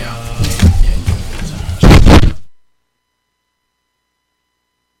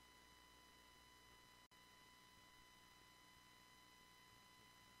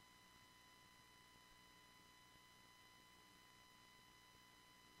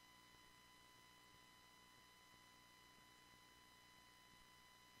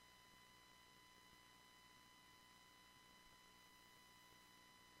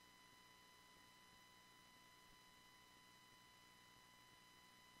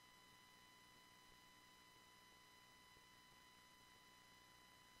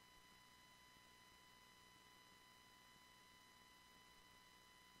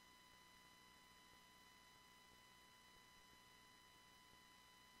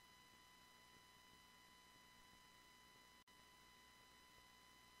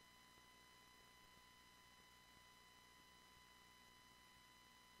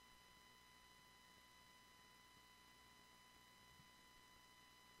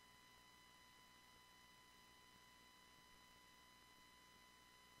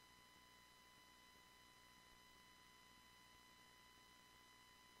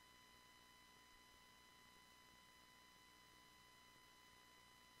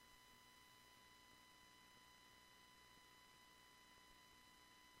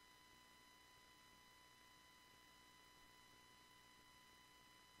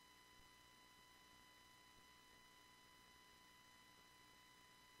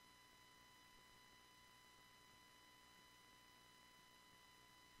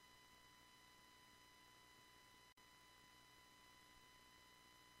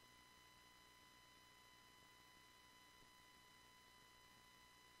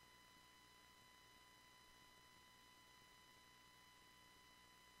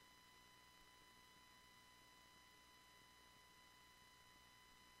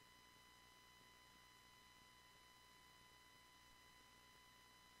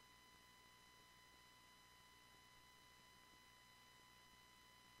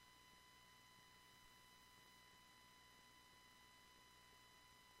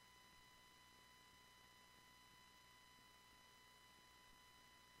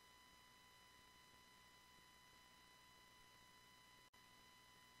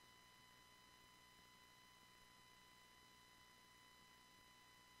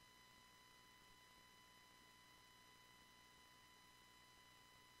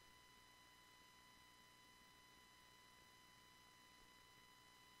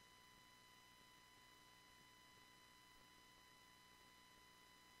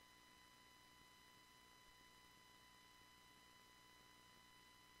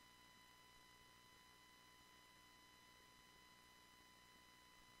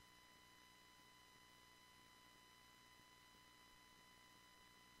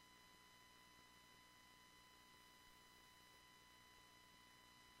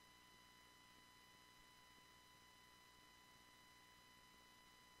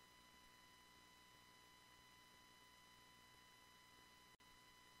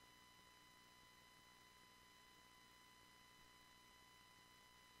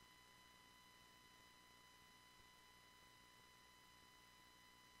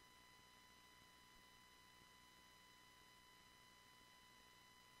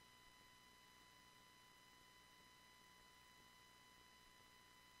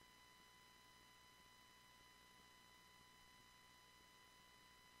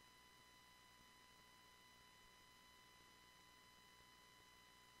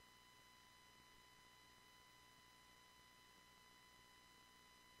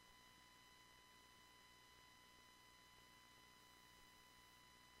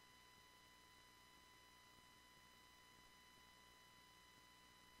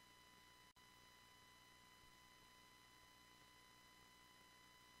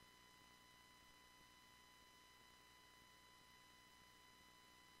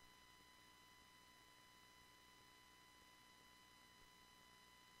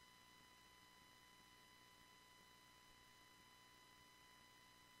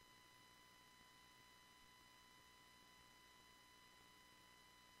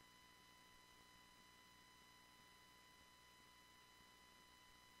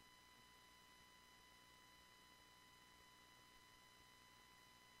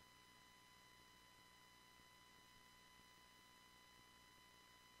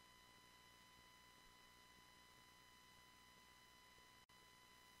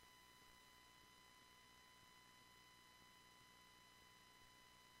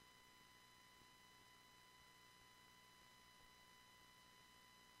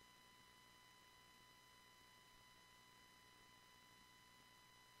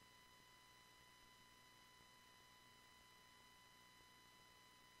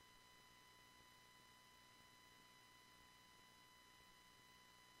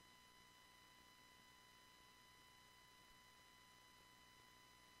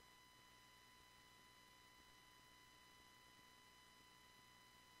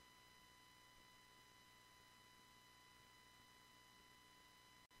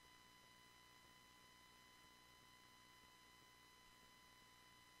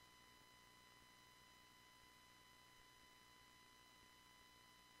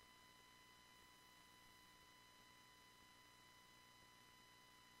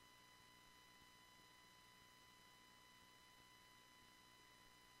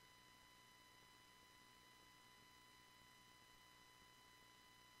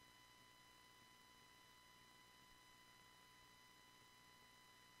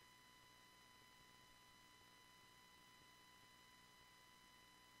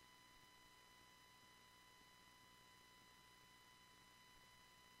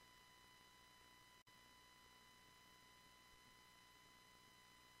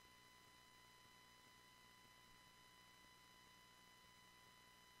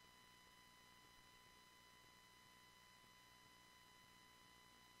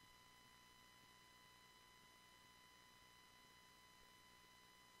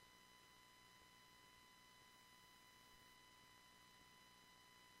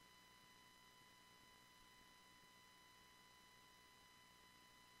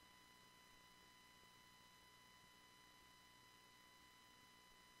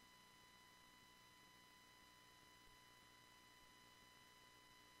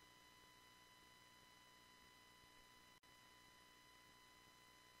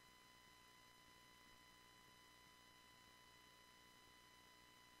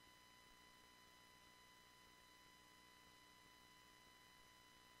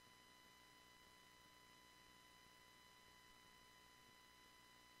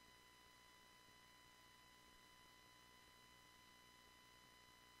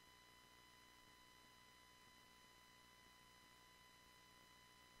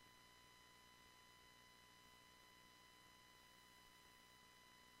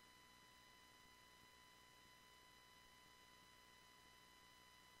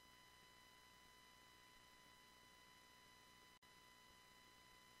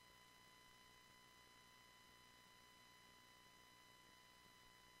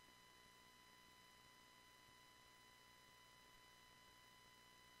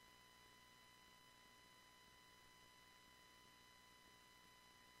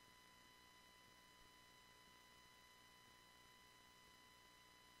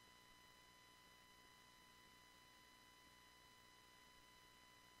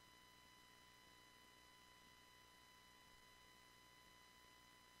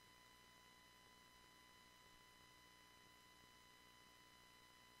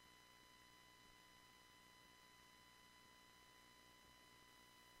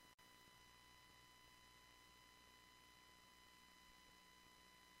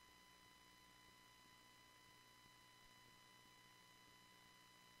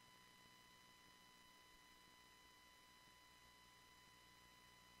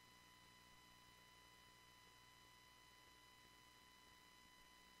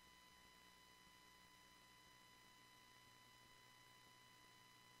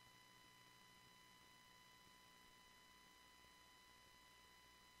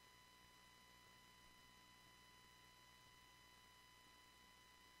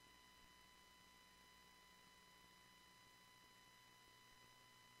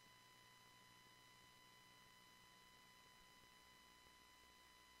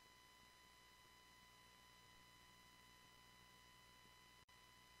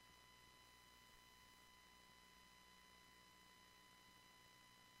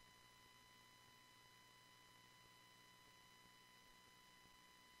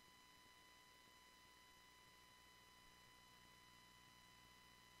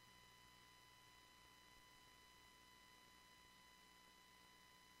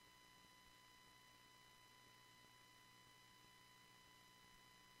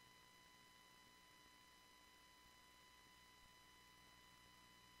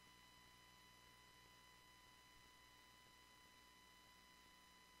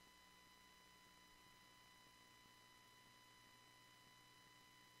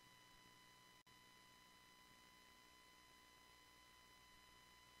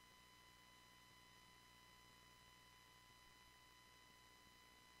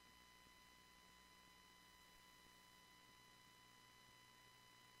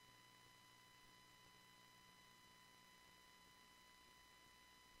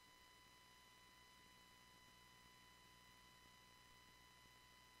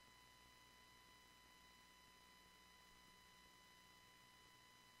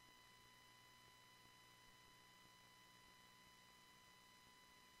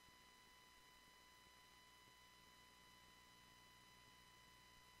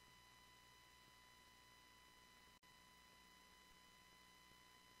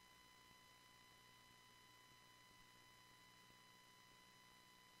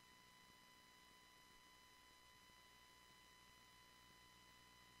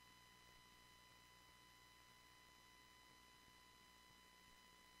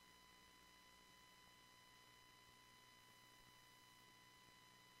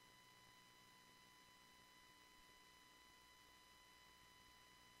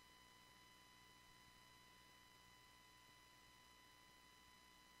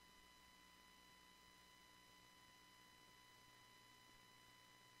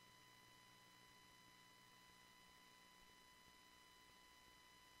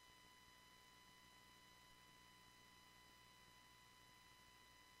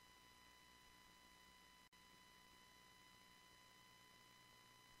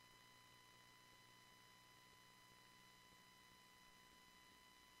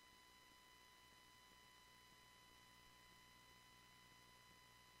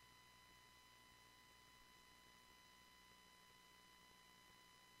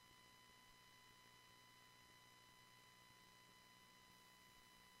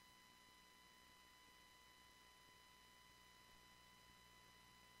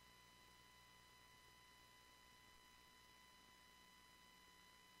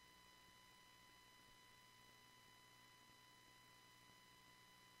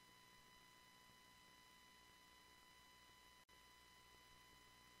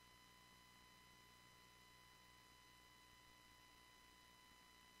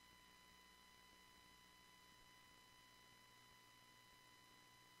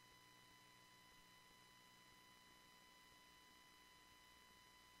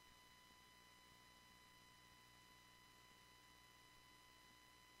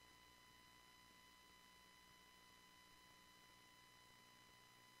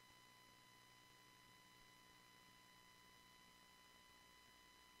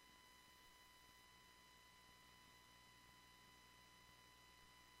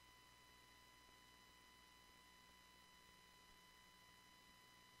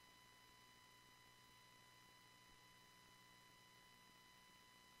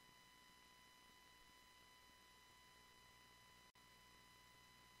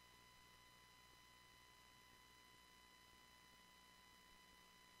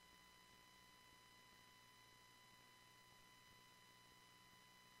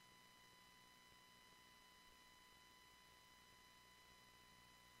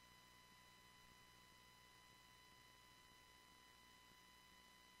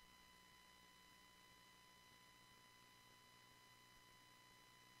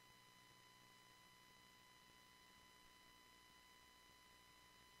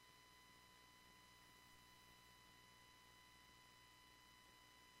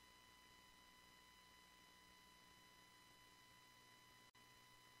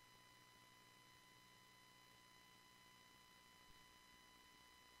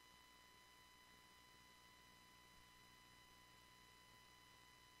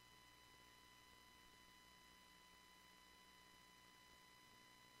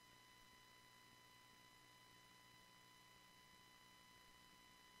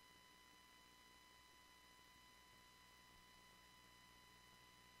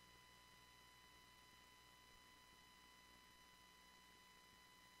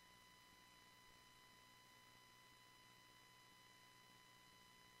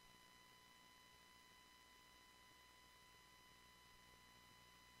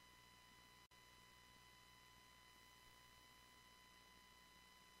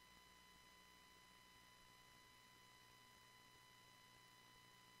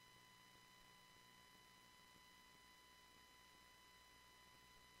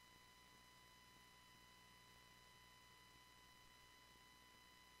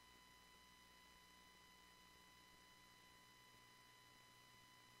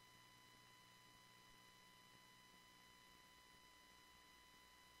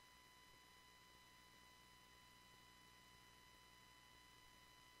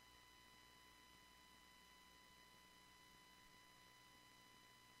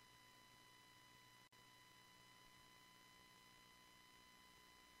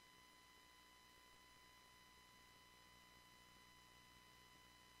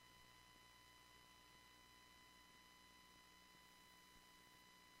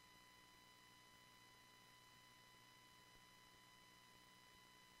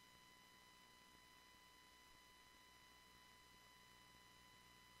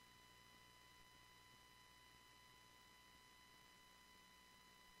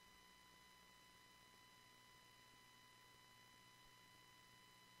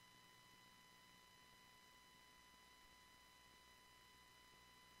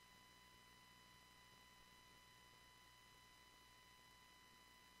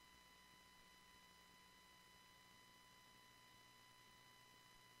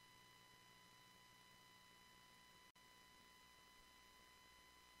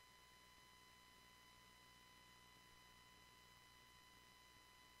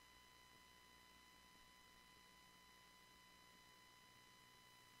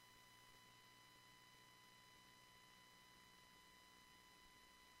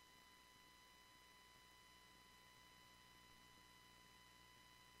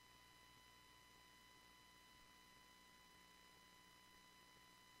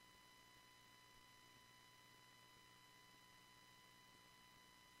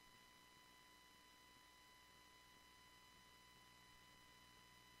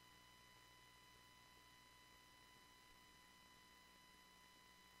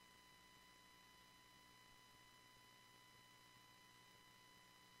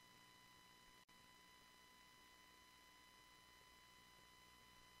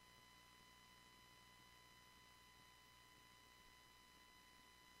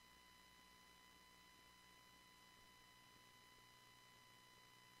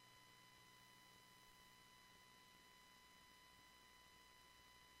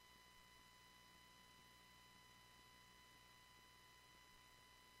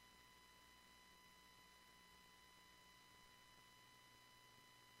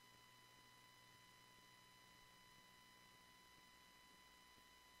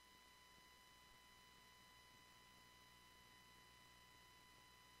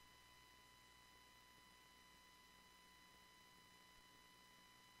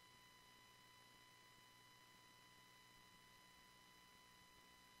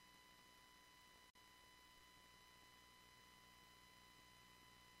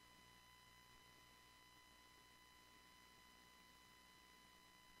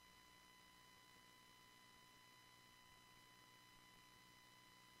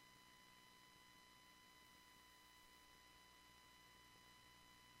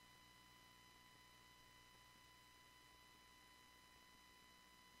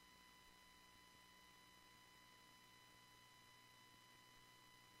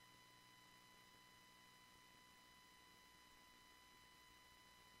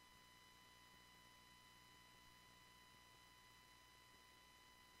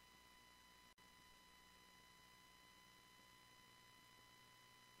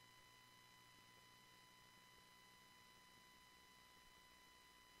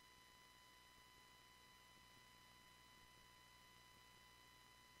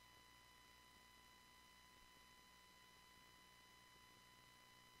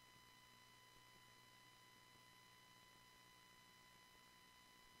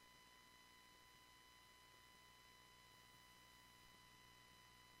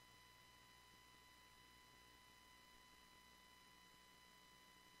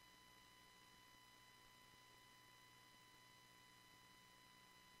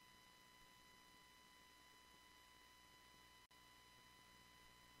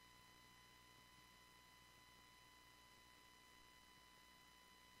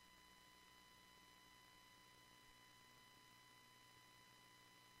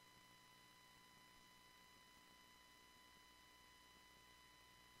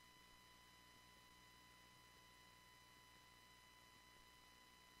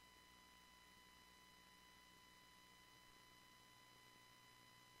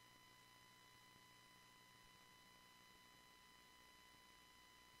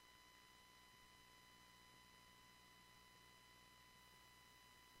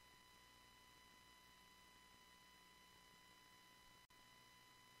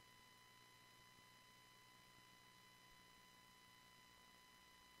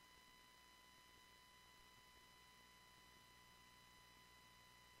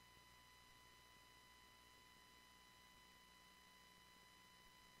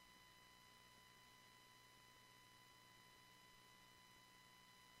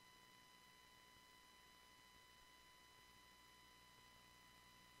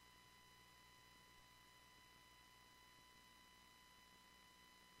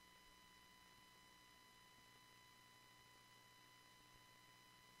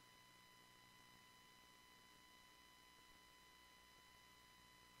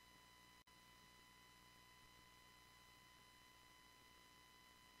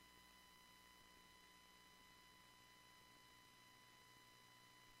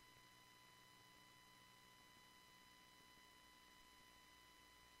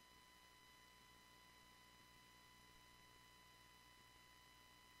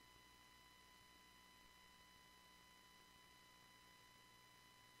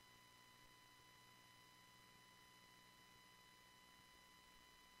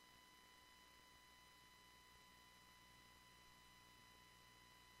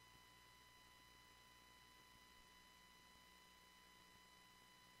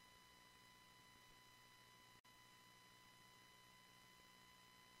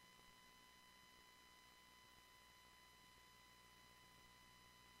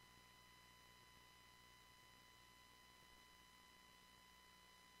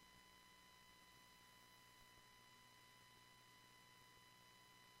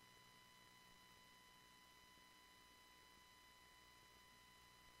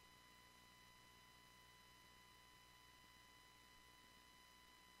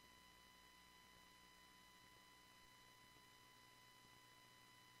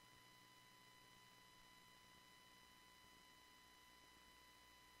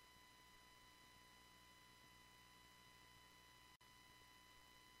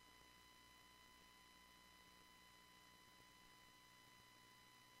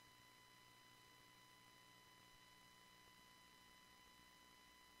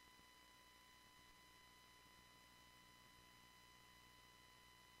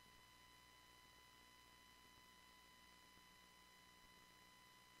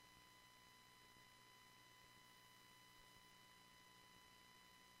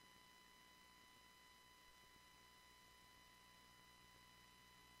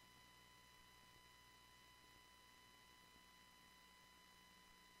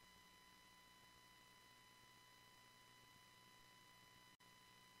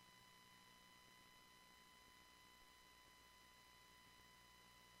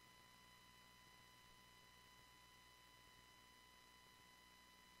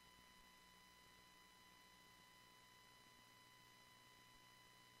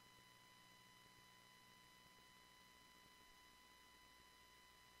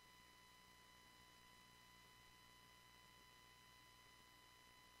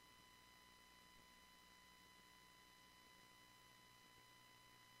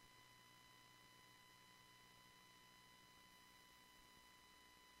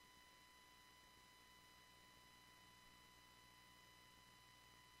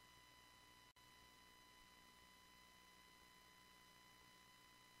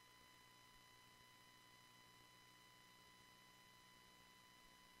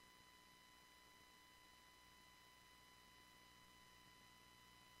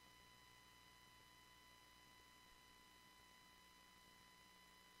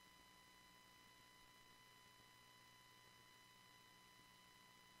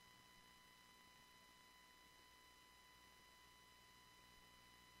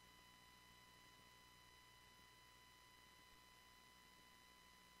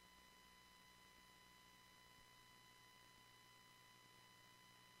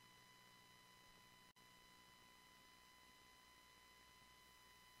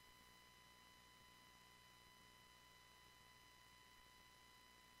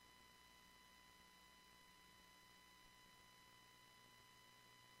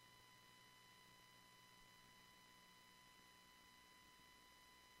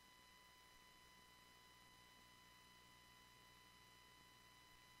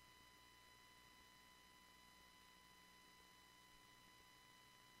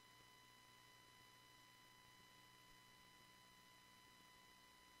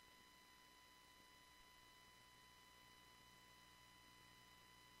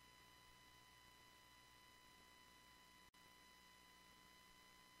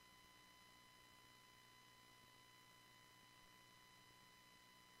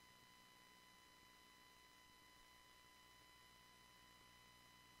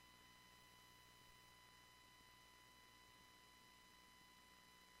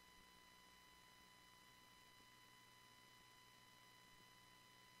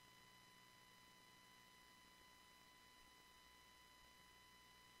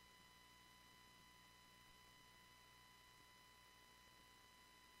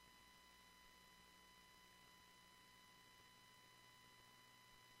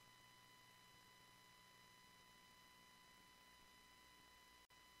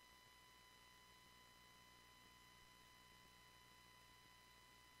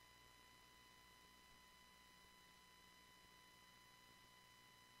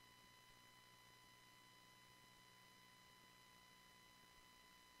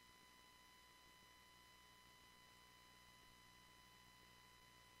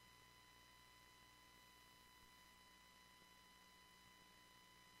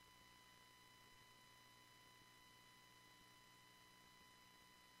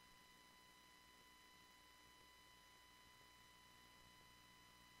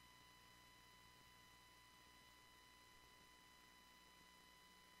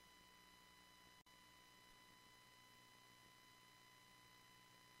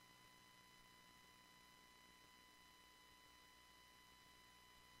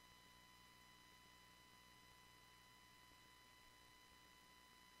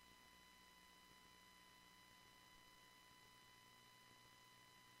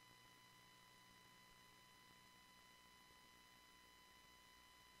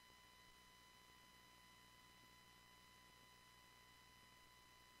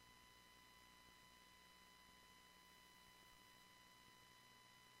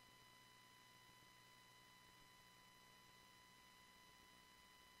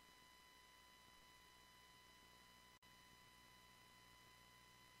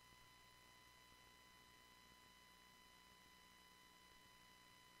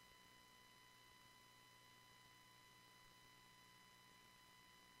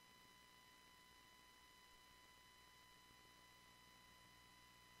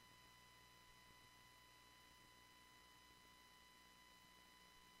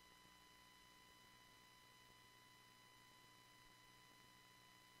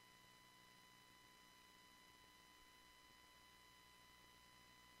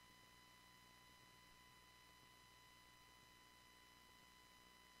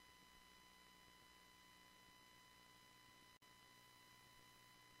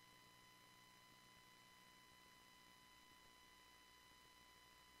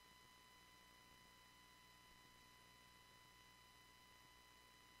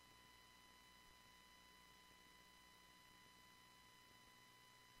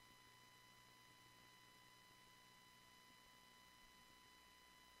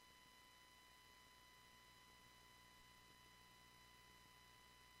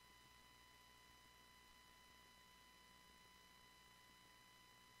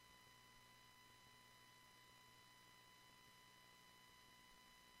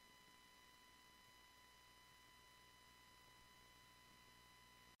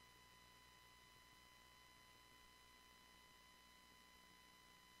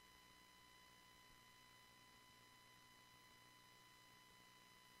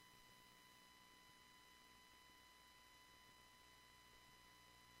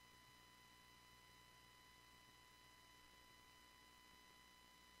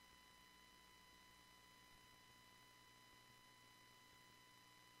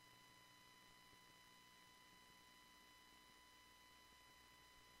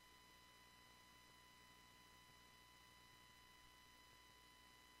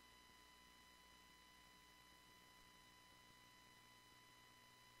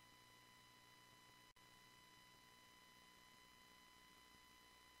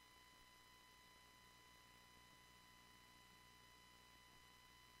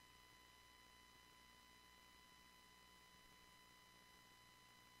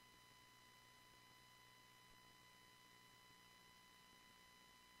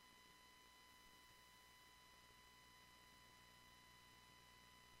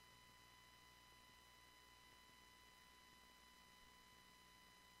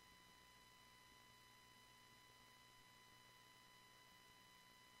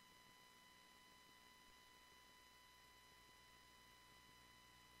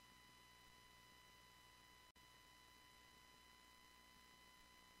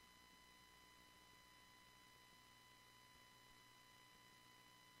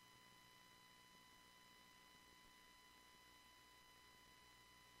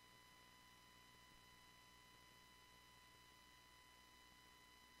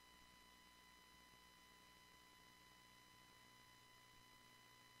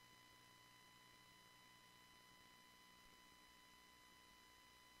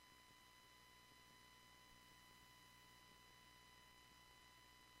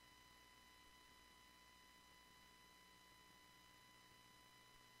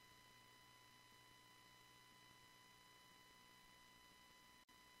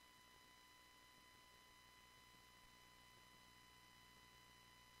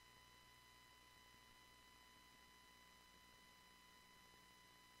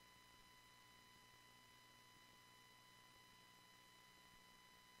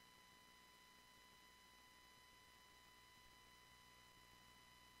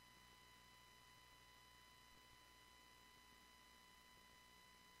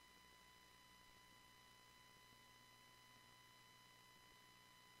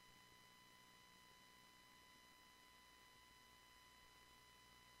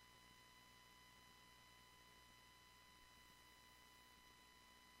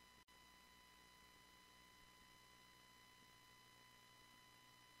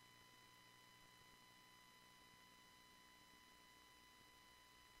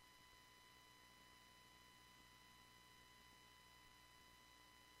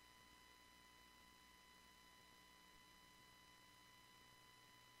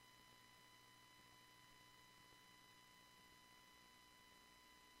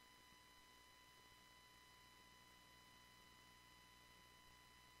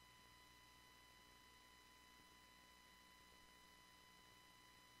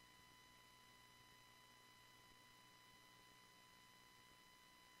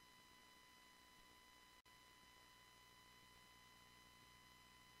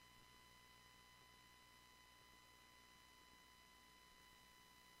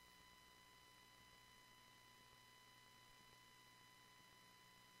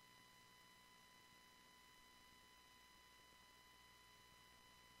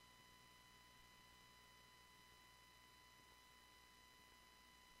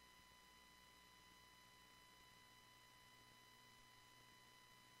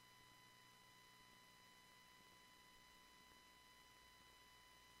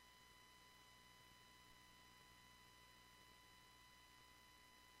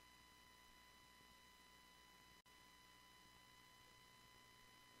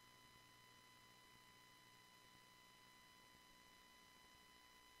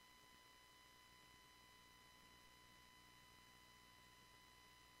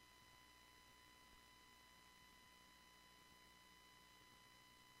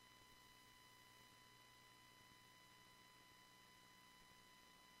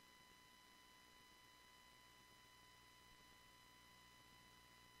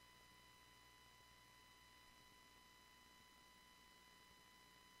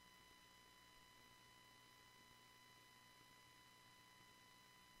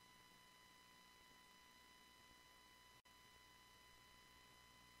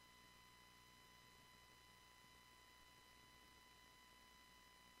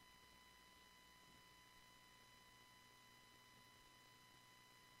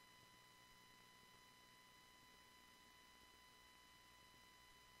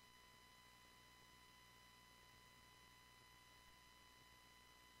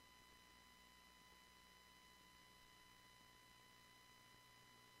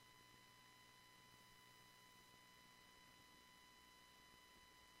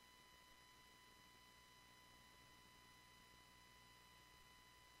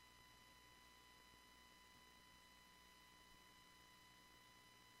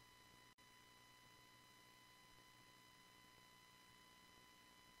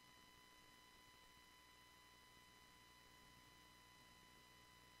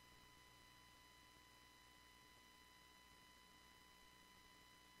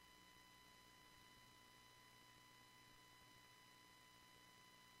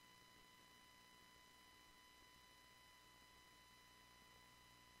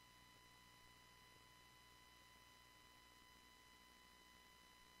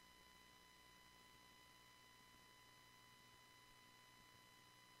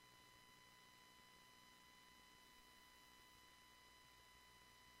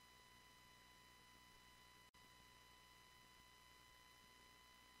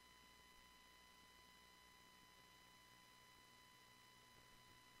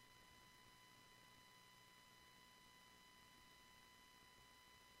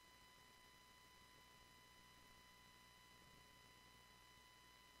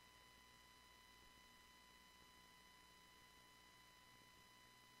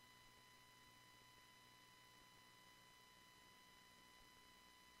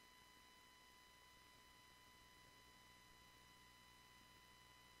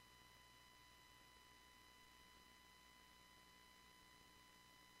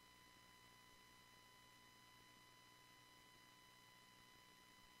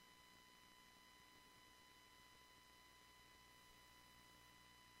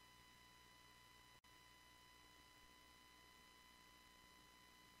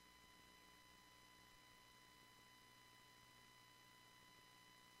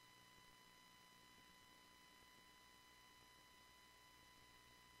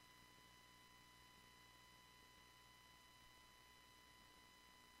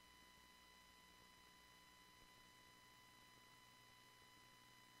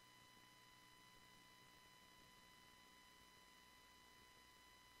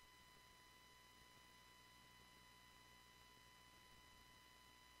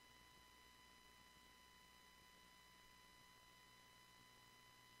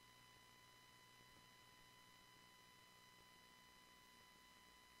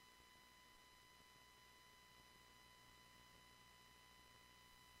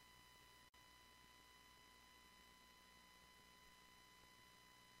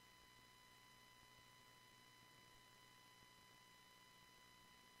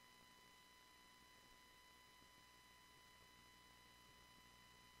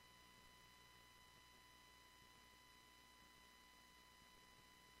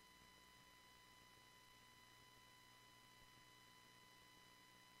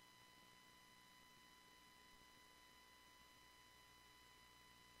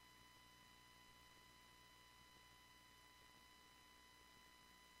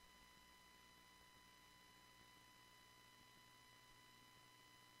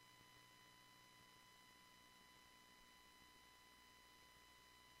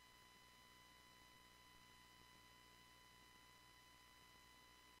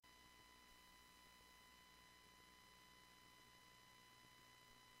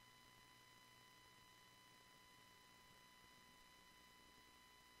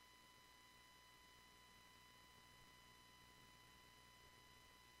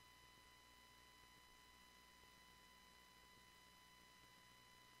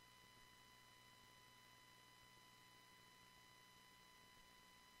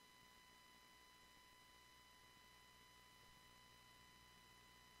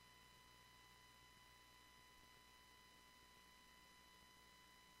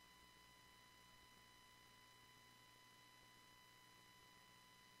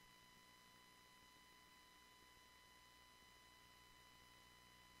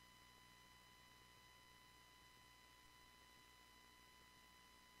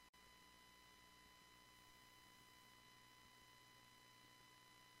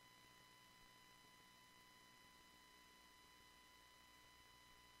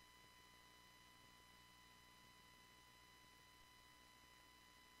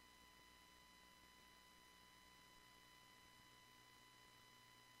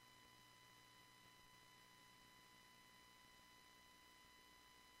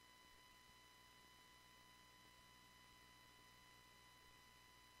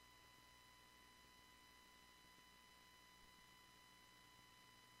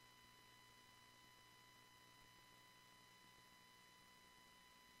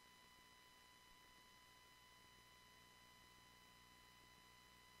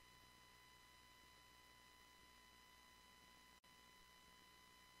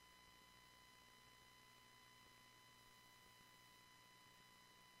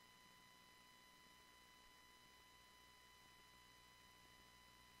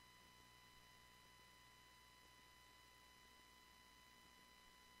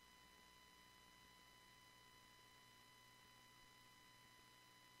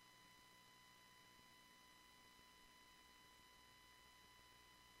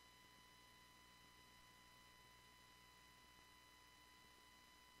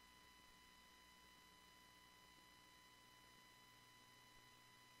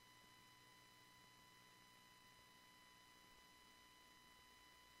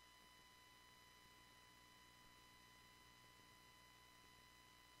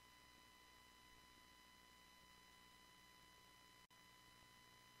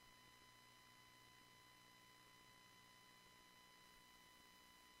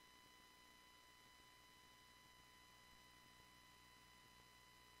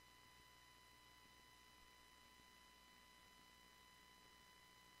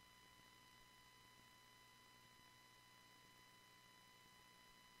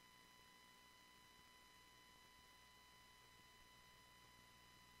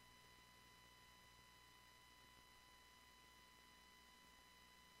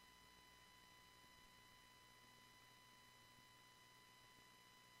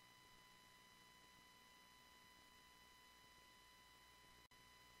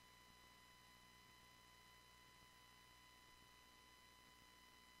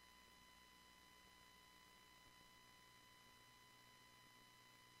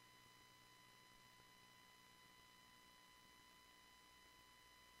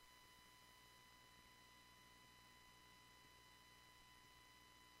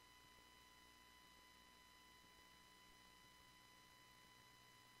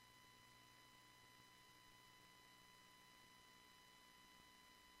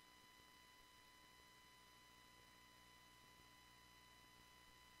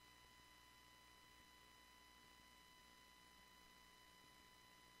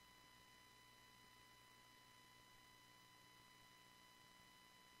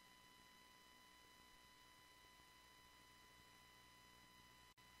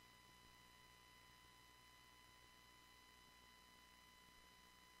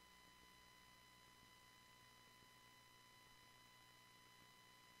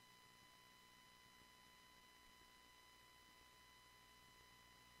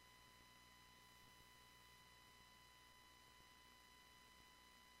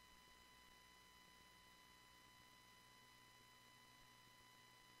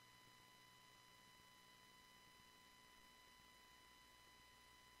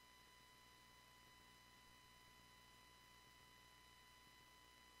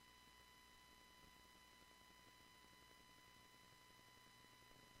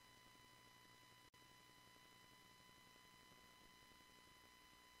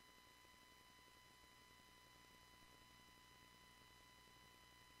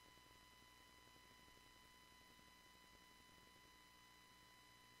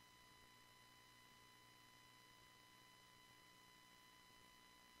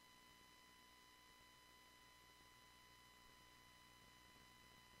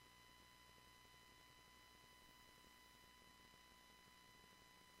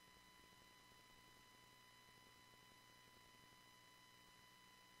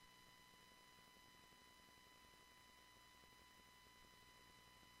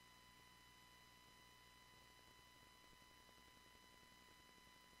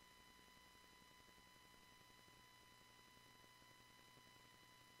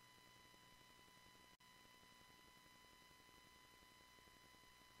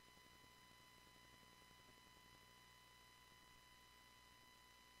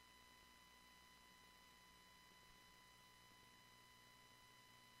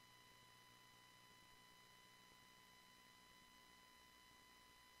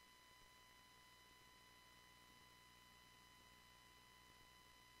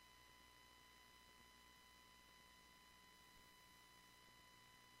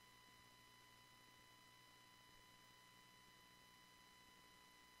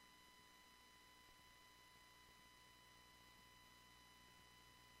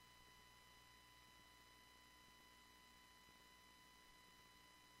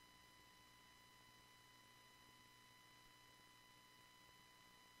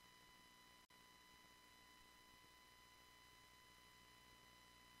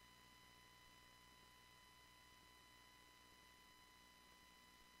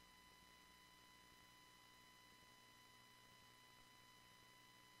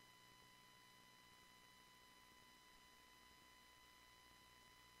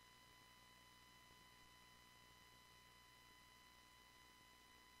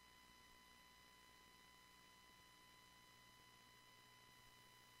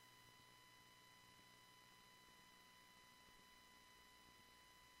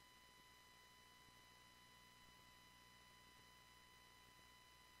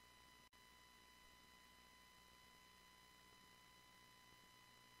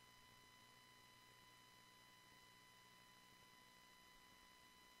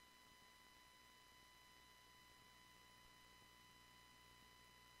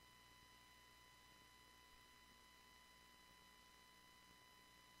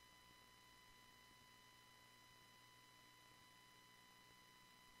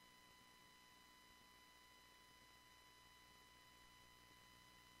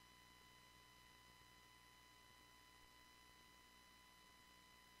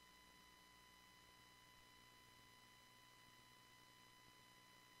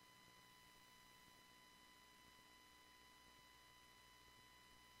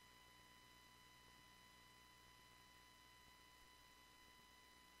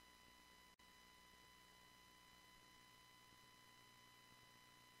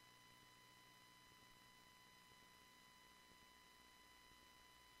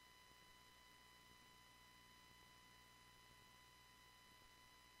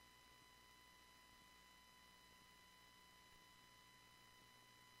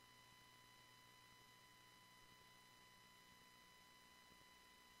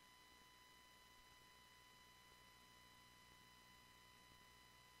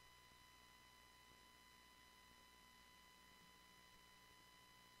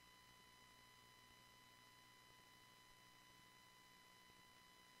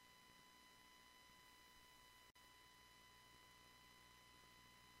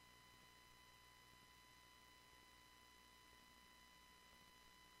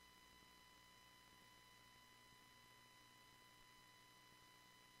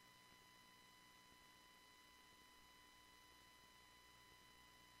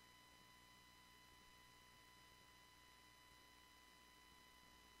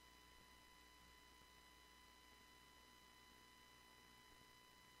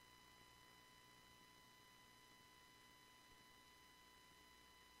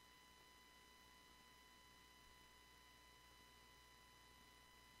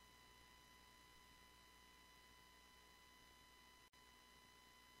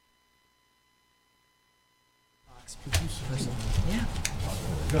 Yeah.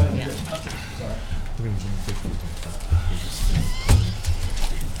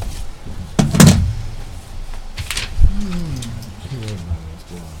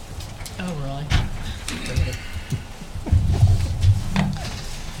 Oh, really?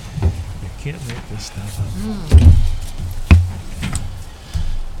 You can't make this stuff up.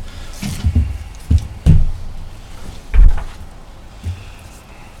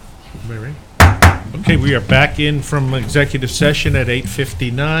 Everybody ready? Okay, we are back in from executive session at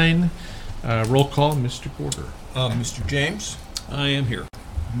 8:59. Roll call, Mr. Porter. Mr. James, I am here.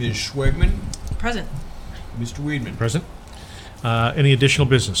 Ms. Schwegman, Present. Mr. Weedman. Present. Any additional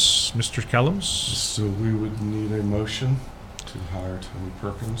business? Mr. Kellums? So we would need a motion to hire Tony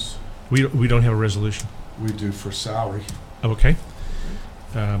Perkins. We don't have a resolution. We do for salary. Okay.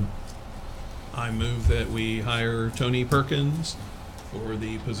 I move that we hire Tony Perkins for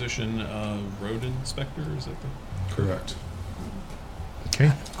the position of road inspector. Is that the Correct.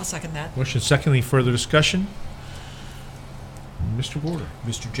 Okay. I'll second that. Motion second. Any further discussion? Mr. Porter?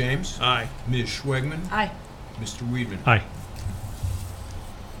 Mr. James, Aye. Ms. Schwegman, Aye. Mr. Weedman. Aye.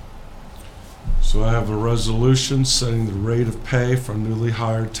 So I have a resolution setting the rate of pay for a newly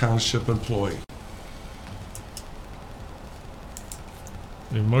hired township employee.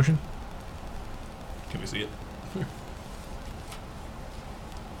 We have a motion? Can we see it?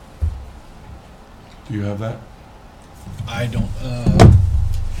 Do you have that? I don't,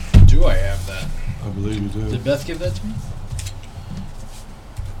 do I have that? I believe you do. Did Beth give that to me?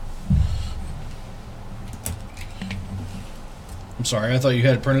 I'm sorry, I thought you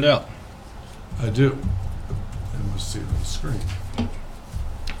had it printed out. I do. And we'll see it on the screen.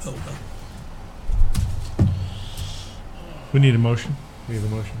 Oh, We need a motion. We have a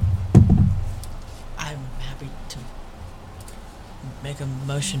motion. I'm happy to make a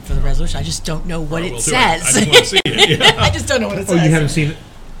motion for the resolution. I just don't know what we'll it do it. I says. just want to see it. Yeah. I just don't know what it Oh, says. you haven't seen it?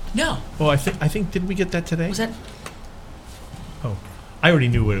 No. Oh, I think, did we get that today? Was that? Oh, I already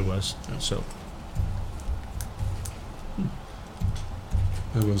knew what it was, so.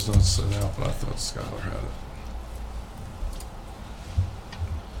 It was not sent out, but I thought Skylar had it.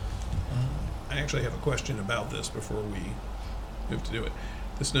 I actually have a question about this before we move to do it.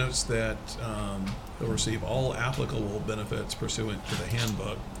 This notes that he'll receive all applicable benefits pursuant to the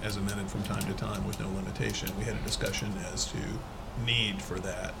handbook as amended from time to time with no limitation. We had a discussion as to need for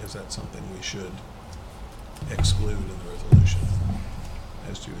that. Is that something we should exclude in the resolution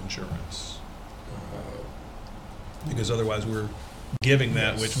as to insurance? Because otherwise we're giving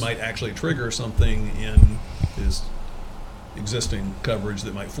that, which might actually trigger something in his existing coverage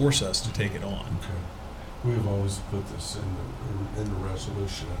that might force us to take it on. Okay. We have always put this in the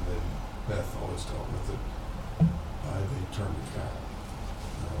resolution, and then Beth always dealt with it by the term account.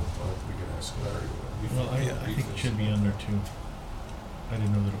 But we can ask Larry what we Well, I think it should be in there too. I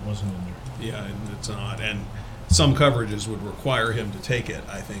didn't know that it wasn't in there. Yeah, and it's not. And some coverages would require him to take it,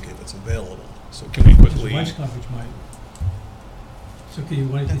 I think, if it's available. So can we quickly, His wife's coverage might. So can you,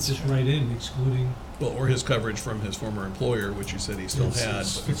 why don't you just write in excluding? well, or his coverage from his former employer, which you said he still had.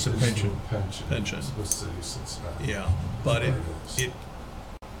 but- It's a pension. Pension. It's with City of Cincinnati. Yeah, but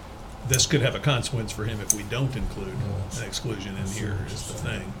this could have a consequence for him if we don't include an exclusion in here, is the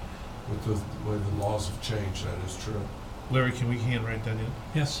thing. With the way the laws have changed, that is true. Larry, can we handwrite that in?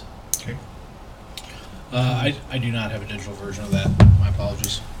 Yes. Okay. I do not have a digital version of that. My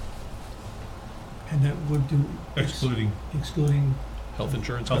apologies. And that would do. Excluding. Excluding Health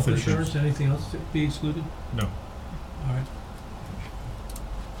insurance Health coverage? insurance, anything else to be excluded? No. All right.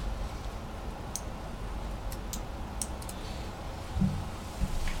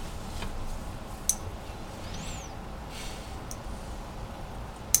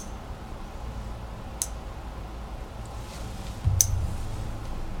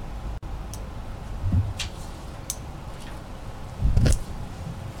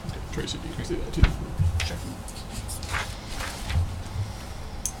 Tracy, you can see that too. Check.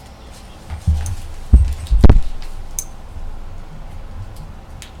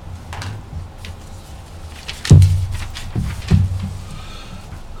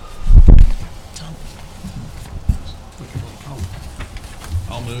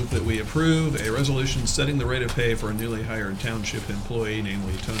 I'll move that we approve a resolution setting the rate of pay for a newly hired township employee,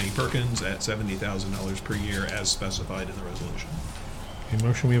 namely Tony Perkins, at $70,000 per year as specified in the resolution. Okay,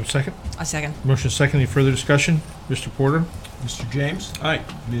 motion, we have a second? A second. Motion second, any further discussion? Mr. Porter? Mr. James, Aye.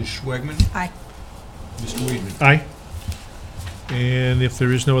 Ms. Schwegman, Aye. Mr. Weedman. Aye. And if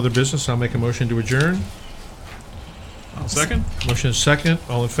there is no other business, I'll make a motion to adjourn. I'll second. Motion is second,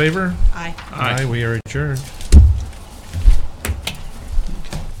 all in favor? Aye. Aye, we are adjourned.